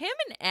think him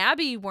and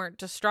Abby weren't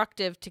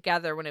destructive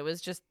together when it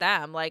was just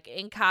them. Like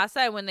in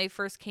Casa, when they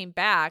first came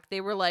back, they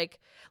were like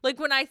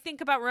when I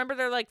think about,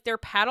 remember their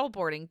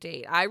paddleboarding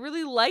date. I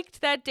really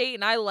liked that date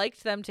and I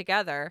liked them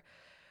together.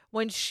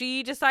 When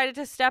she decided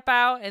to step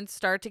out and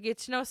start to get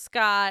to know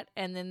Scott,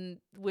 and then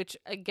which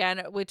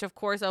of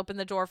course opened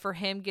the door for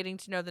him getting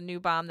to know the new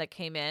bomb that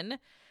came in.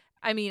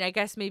 I mean, I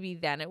guess maybe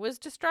then it was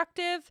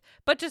destructive,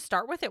 but to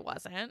start with, it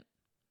wasn't.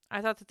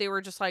 I thought that they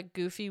were just like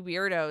goofy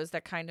weirdos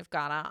that kind of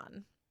got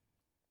on.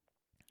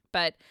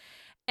 But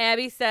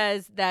Abby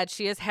says that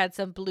she has had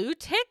some blue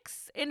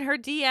ticks in her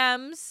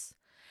DMs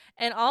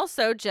and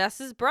also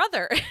Jess's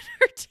brother in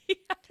her DMs.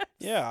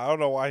 Yeah, I don't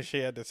know why she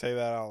had to say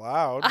that out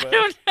loud. But I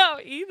don't know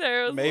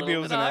either. maybe it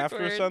was an after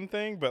awkward.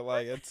 something, but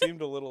it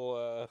seemed a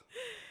little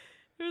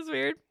It was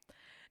weird.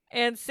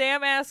 And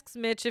Sam asks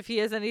Mitch if he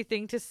has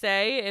anything to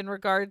say in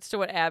regards to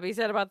what Abby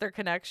said about their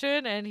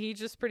connection. And he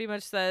just pretty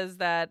much says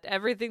that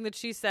everything that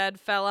she said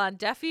fell on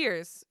deaf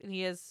ears. And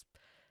he has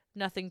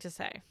nothing to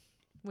say,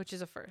 which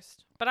is a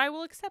first. But I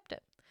will accept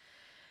it.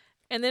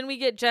 And then we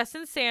get Jess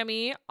and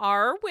Sammy,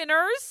 our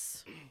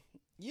winners.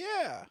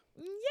 Yeah.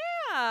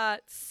 Yeah.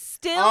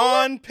 Still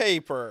On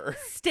paper.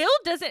 Still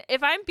doesn't,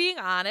 if I'm being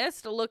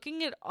honest,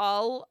 looking at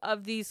all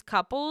of these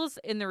couples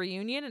in the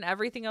reunion and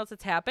everything else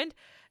that's happened,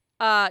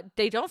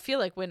 they don't feel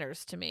like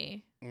winners to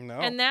me. No.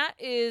 And that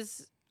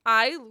is,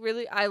 I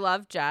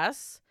love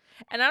Jess.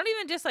 And I don't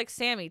even dislike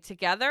Sammy.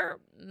 Together,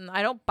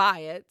 I don't buy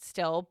it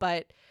still,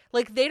 but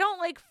they don't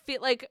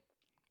feel like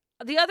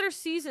the other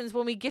seasons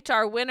when we get to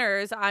our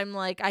winners, I'm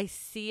like, I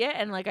see it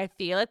and I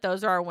feel it.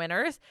 Those are our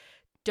winners.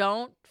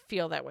 Don't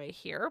feel that way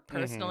here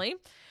personally.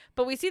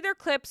 But we see their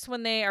clips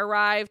when they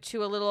arrive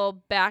to a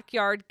little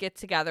backyard get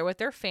together with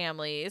their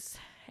families.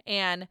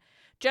 And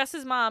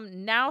Jess's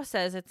mom now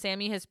says that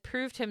Sammy has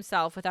proved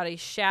himself without a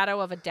shadow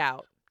of a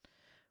doubt,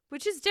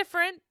 which is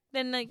different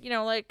than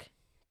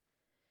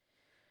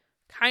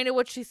kind of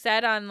what she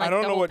said on I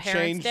don't the know whole what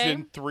Parents' changed Day.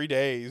 in 3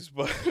 days,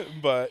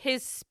 but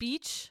His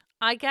speech,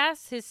 I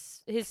guess,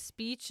 his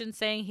speech and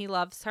saying he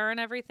loves her and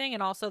everything,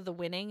 and also the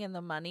winning and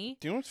the money.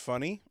 do you know what's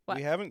funny? What?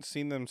 We haven't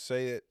seen them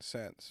say it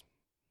since.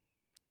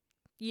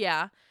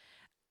 Yeah.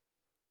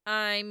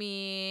 I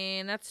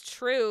mean, that's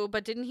true,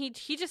 but didn't he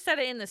just said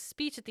it in the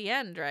speech at the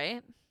end,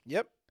 right?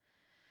 Yep.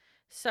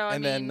 So I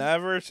And mean, then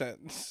never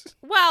since.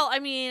 well, I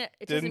mean,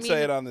 it doesn't Didn't mean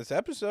say it on this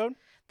episode.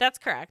 That's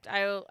correct.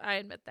 I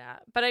admit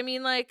that. But I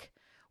mean, like,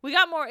 we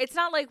got more. It's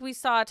not like we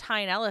saw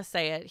Ty and Ella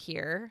say it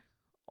here,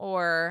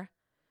 or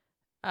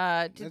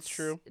That's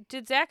true.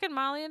 Did Zach and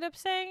Molly end up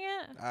saying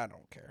it? I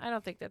don't care. I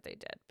don't think that they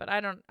did, but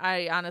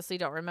I honestly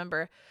don't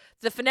remember.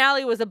 The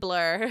finale was a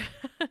blur.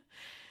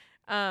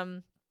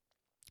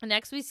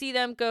 Next we see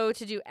them go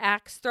to do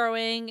axe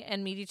throwing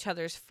and meet each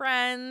other's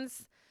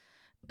friends.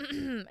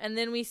 And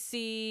then we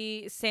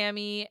see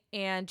Sammy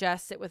and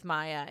Jess sit with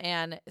Maya.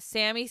 And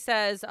Sammy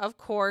says, of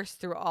course,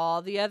 through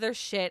all the other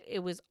shit, it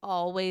was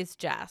always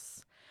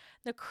Jess.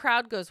 The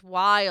crowd goes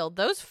wild.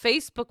 Those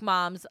Facebook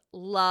moms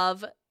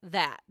love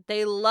that.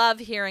 They love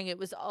hearing it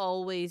was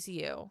always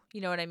you.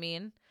 You know what I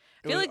mean?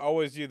 It was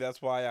always you.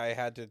 That's why I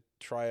had to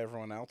try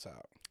everyone else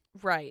out.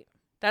 Right.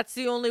 That's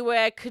the only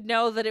way I could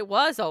know that it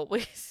was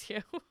always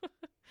you.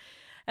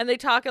 And they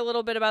talk a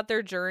little bit about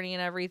their journey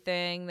and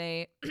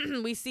everything.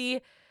 We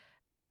see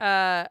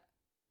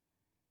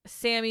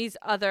Sammy's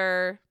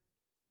other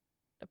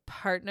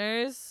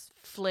partners,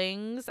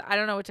 flings, I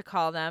don't know what to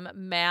call them,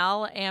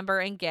 Mal, Amber,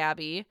 and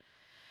Gabby.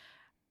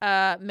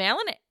 Mal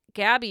and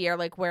Gabby are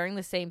like wearing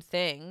the same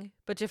thing,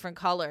 but different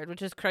colored,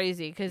 which is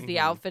crazy because the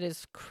outfit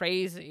is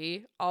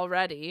crazy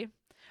already.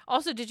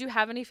 Also, did you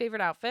have any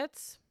favorite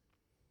outfits?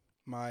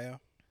 Maya.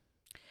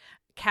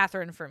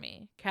 Catherine for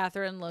me.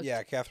 Catherine looked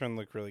Catherine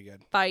looked really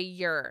good.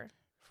 fire.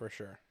 For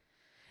sure.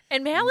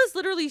 And Mal is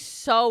literally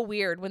so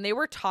weird. When they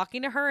were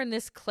talking to her in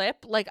this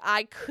clip, like,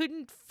 I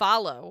couldn't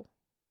follow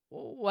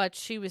what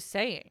she was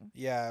saying.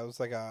 Yeah, it was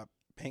like a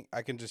ping.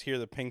 I can just hear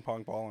the ping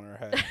pong ball in her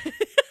head.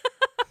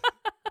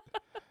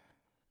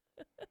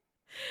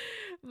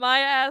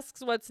 Maya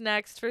asks what's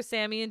next for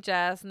Sammy and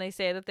Jess, and they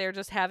say that they're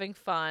just having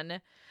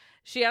fun.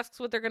 She asks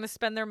what they're going to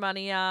spend their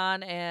money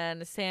on,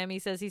 and Sammy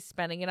says he's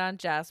spending it on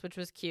Jess, which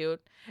was cute.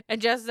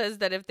 And Jess says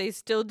that if they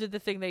still did the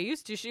thing they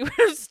used to, she would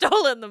have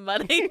stolen the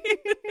money.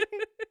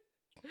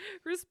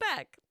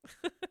 Respect.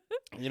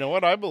 You know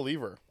what? I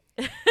believe her.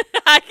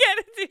 I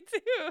get it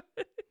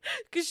too.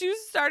 Because she was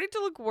starting to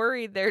look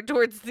worried there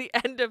towards the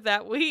end of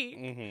that week.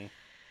 Mm-hmm.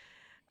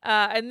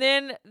 And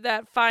then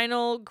that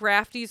final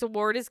Grafties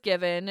Award is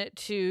given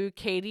to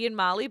Katie and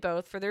Molly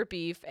both for their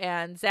beef,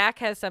 and Zach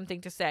has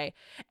something to say.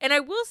 And I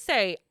will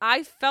say,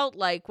 I felt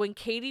like when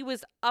Katie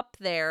was up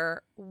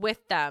there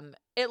with them,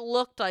 it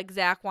looked like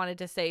Zach wanted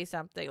to say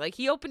something. Like,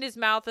 he opened his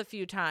mouth a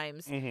few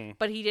times,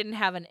 but he didn't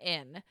have an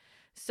in.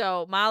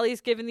 So Molly's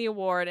given the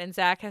award, and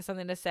Zach has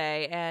something to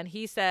say, and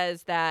he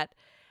says that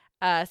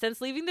since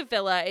leaving the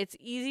villa, it's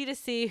easy to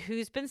see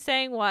who's been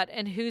saying what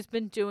and who's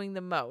been doing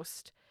the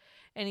most.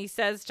 And he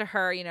says to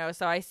her, you know,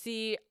 so I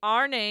see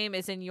our name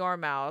is in your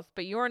mouth,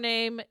 but your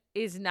name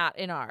is not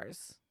in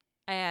ours.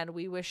 And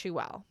we wish you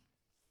well.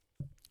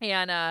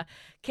 And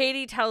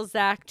Katie tells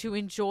Zach to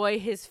enjoy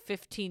his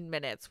 15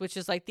 minutes, which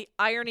is like, the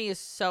irony is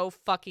so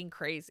fucking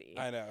crazy.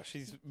 I know.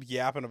 She's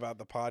yapping about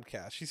the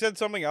podcast. She said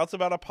something else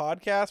about a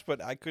podcast, but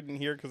I couldn't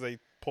hear because I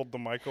pulled the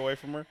mic away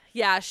from her.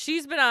 Yeah,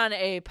 she's been on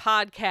a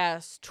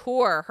podcast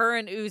tour, her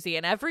and Uzi,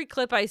 and every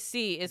clip I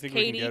see is Think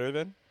Katie. we can get her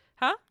then?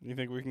 Huh? You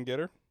think we can get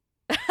her?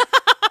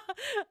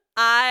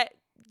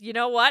 You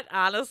know what?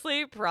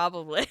 Honestly,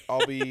 probably.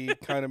 I'll be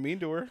kind of mean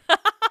to her.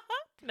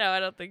 No,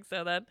 I don't think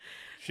so then.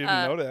 She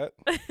didn't know that.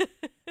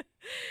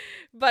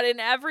 But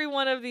in every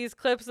one of these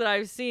clips that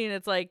I've seen,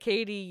 it's like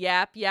Katie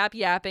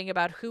yapping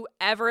about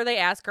whoever they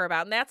ask her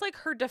about. And that's like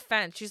her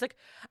defense. She's like,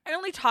 I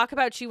only talk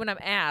about you when I'm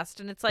asked.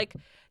 And it's like,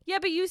 yeah,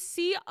 but you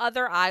see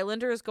other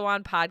Islanders go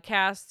on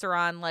podcasts or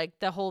on like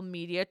the whole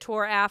media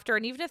tour after.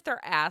 And even if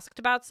they're asked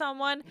about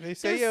someone, They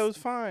say, yeah, it was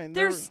fine.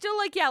 there's still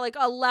like, yeah, like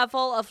a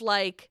level of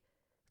like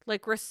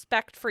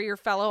respect for your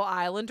fellow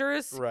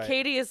Islanders. Right.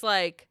 Katie is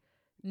like,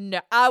 no,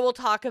 I will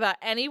talk about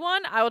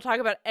anyone. I will talk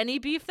about any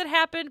beef that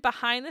happened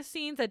behind the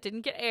scenes that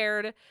didn't get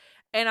aired.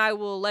 And I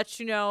will let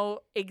you know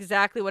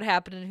exactly what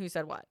happened and who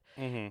said what.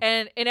 Mm-hmm.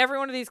 And in every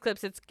one of these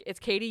clips, it's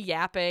Katie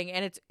yapping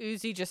and it's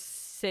Uzi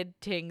just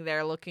sitting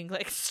there looking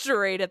like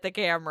straight at the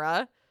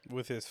camera.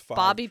 With his five,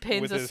 Bobby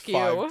pins with his askew.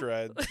 5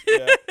 dreads.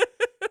 Yeah.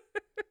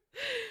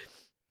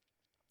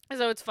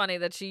 So it's funny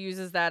that she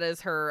uses that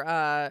as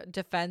her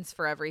defense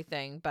for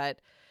everything. But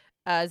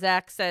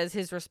Zach says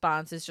his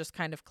response is just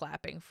kind of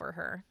clapping for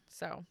her.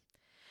 So,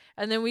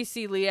 and then we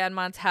see Leah and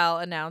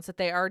Montel announce that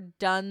they are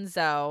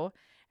donezo.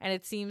 And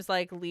it seems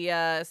like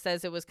Leah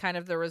says it was kind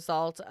of the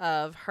result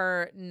of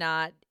her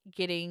not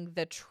getting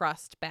the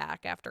trust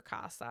back after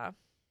Casa.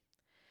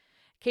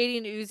 Katie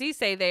and Uzi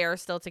say they are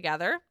still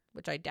together,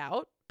 which I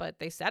doubt, but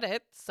they said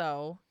it.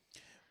 So,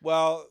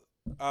 Well,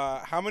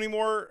 how many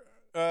more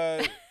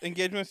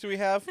engagements do we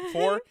have?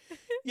 4?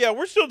 Yeah,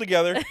 we're still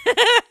together.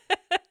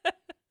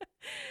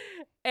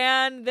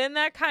 and then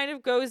that kind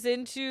of goes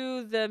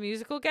into the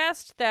musical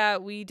guest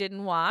that we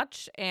didn't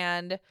watch.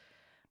 And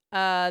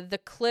the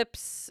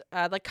clips,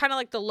 like kind of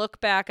like the look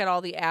back at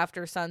all the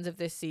After Suns of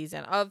this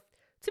season. To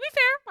be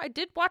fair, I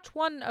did watch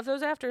one of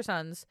those After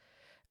Suns.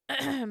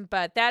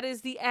 But that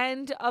is the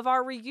end of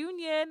our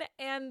reunion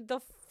and the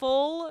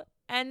full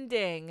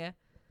ending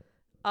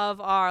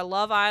of our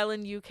Love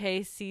Island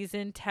UK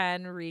season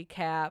 10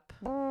 recap.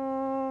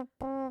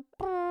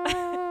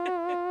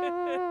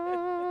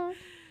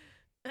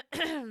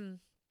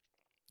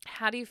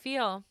 How do you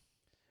feel?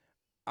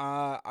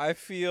 I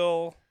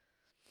feel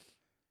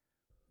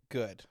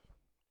good.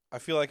 I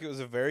feel like it was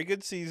a very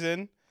good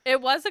season. It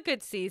was a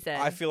good season.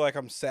 I feel like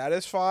I'm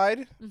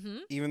satisfied, Mm-hmm.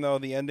 even though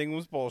the ending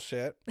was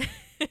bullshit.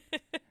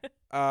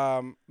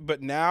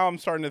 But now I'm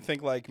starting to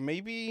think like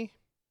maybe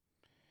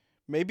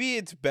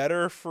it's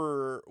better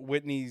for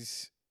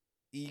Whitney's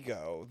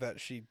ego that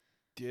she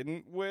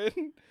didn't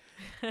win.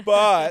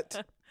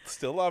 But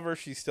still love her.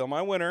 She's still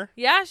my winner.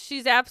 Yeah,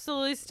 she's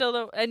absolutely still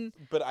the and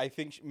But I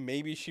think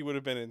maybe she would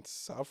have been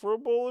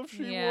insufferable if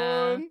she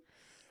Yeah. won.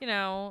 you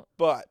know,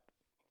 But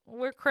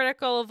we're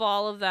critical of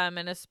all of them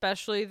and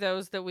especially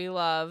those that we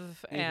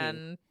love Mhm.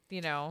 and,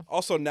 you know,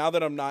 also, now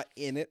that I'm not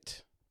in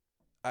it,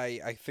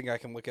 I think I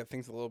can look at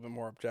things a little bit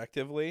more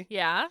objectively.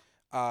 yeah.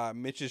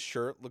 Mitch's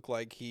shirt looked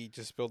like he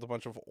just spilled a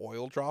bunch of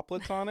oil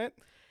droplets on it.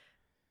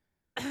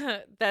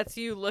 That's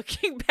you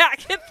looking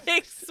back at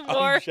things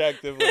more.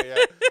 Objectively,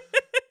 yeah.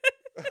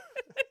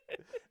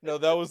 No,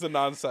 that was a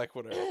non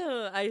sequitur.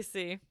 I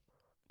see.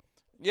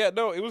 Yeah,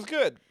 no, it was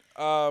good.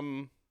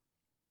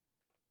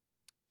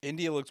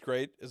 India looks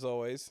great as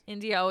always.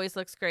 India always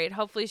looks great.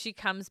 Hopefully she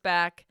comes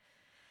back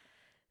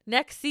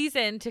next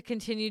season to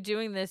continue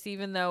doing this,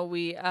 even though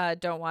we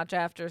don't watch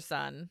After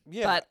Sun.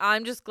 Yeah. But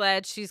I'm just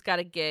glad she's got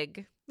a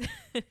gig.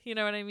 You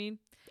know what I mean?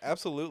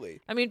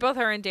 Absolutely. I mean, both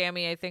her and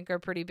Dammy, I think, are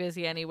pretty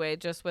busy anyway,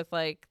 just with,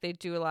 like, they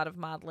do a lot of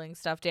modeling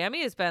stuff.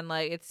 Dammy has been,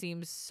 like, it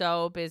seems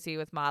so busy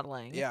with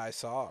modeling. Yeah, I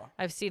saw.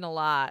 I've seen a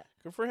lot.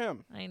 Good for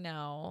him. I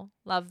know.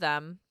 Love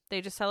them.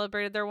 They just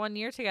celebrated their 1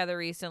 year together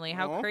recently.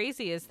 How Aw.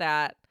 crazy is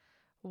that?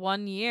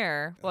 1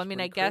 year. Well, I That's mean,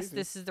 I pretty guess crazy.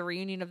 this is the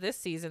reunion of this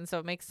season, so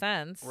it makes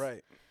sense.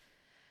 Right.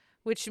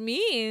 Which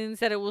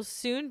means that it will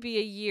soon be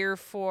a year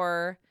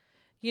for,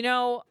 you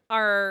know,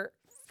 our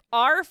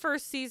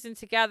first season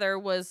together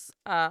was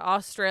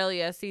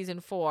Australia season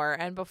 4,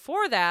 and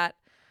before that,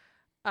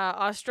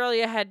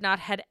 Australia had not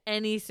had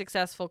any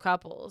successful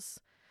couples.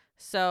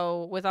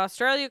 So with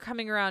Australia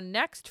coming around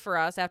next for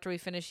us after we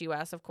finish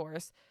US, of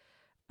course,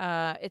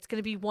 it's going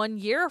to be 1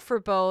 year for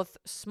both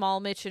Small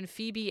Mitch and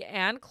Phoebe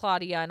and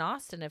Claudia and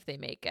Austin if they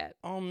make it.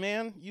 Oh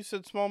man, you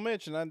said Small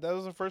Mitch, and that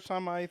was the first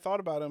time I thought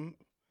about him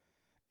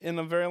in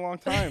a very long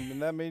time,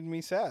 and that made me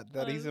sad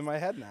that he's in my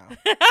head now.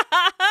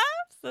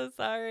 So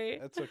sorry.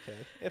 That's okay.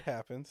 It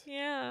happens.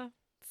 Yeah.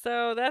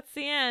 So that's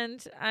the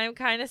end. I'm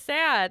kind of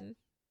sad.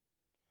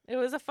 It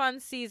was a fun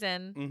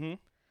season. Mm-hmm.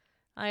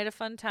 I had a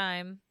fun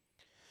time.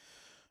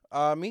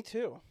 Me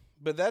too.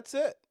 But that's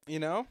it. You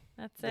know,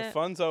 That's the it.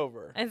 fun's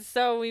over. And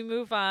so we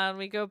move on.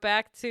 We go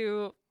back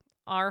to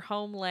our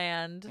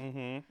homeland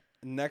Mm-hmm.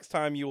 Next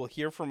time you will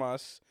hear from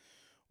us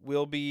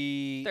will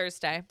be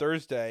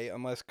Thursday.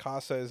 unless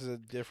Casa is a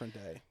different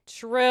day.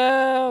 True.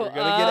 We're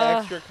gonna get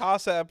extra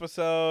Casa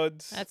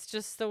episodes. That's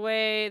just the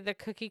way the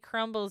cookie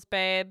crumbles,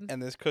 babe. And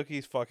this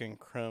cookie's fucking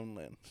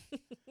crumbling.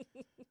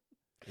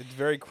 It's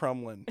very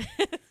crumbling.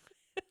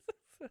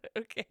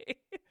 Okay.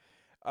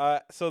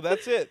 So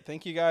that's it.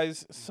 Thank you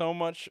guys so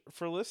much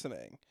for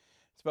listening.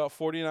 It's about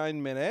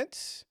 49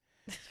 minutes.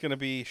 It's going to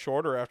be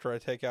shorter after I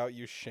take out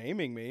you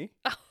shaming me.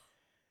 Oh.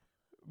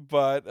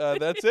 But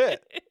that's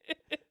it.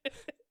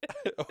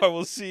 I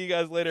will see you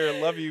guys later.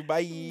 Love you.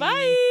 Bye.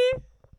 Bye.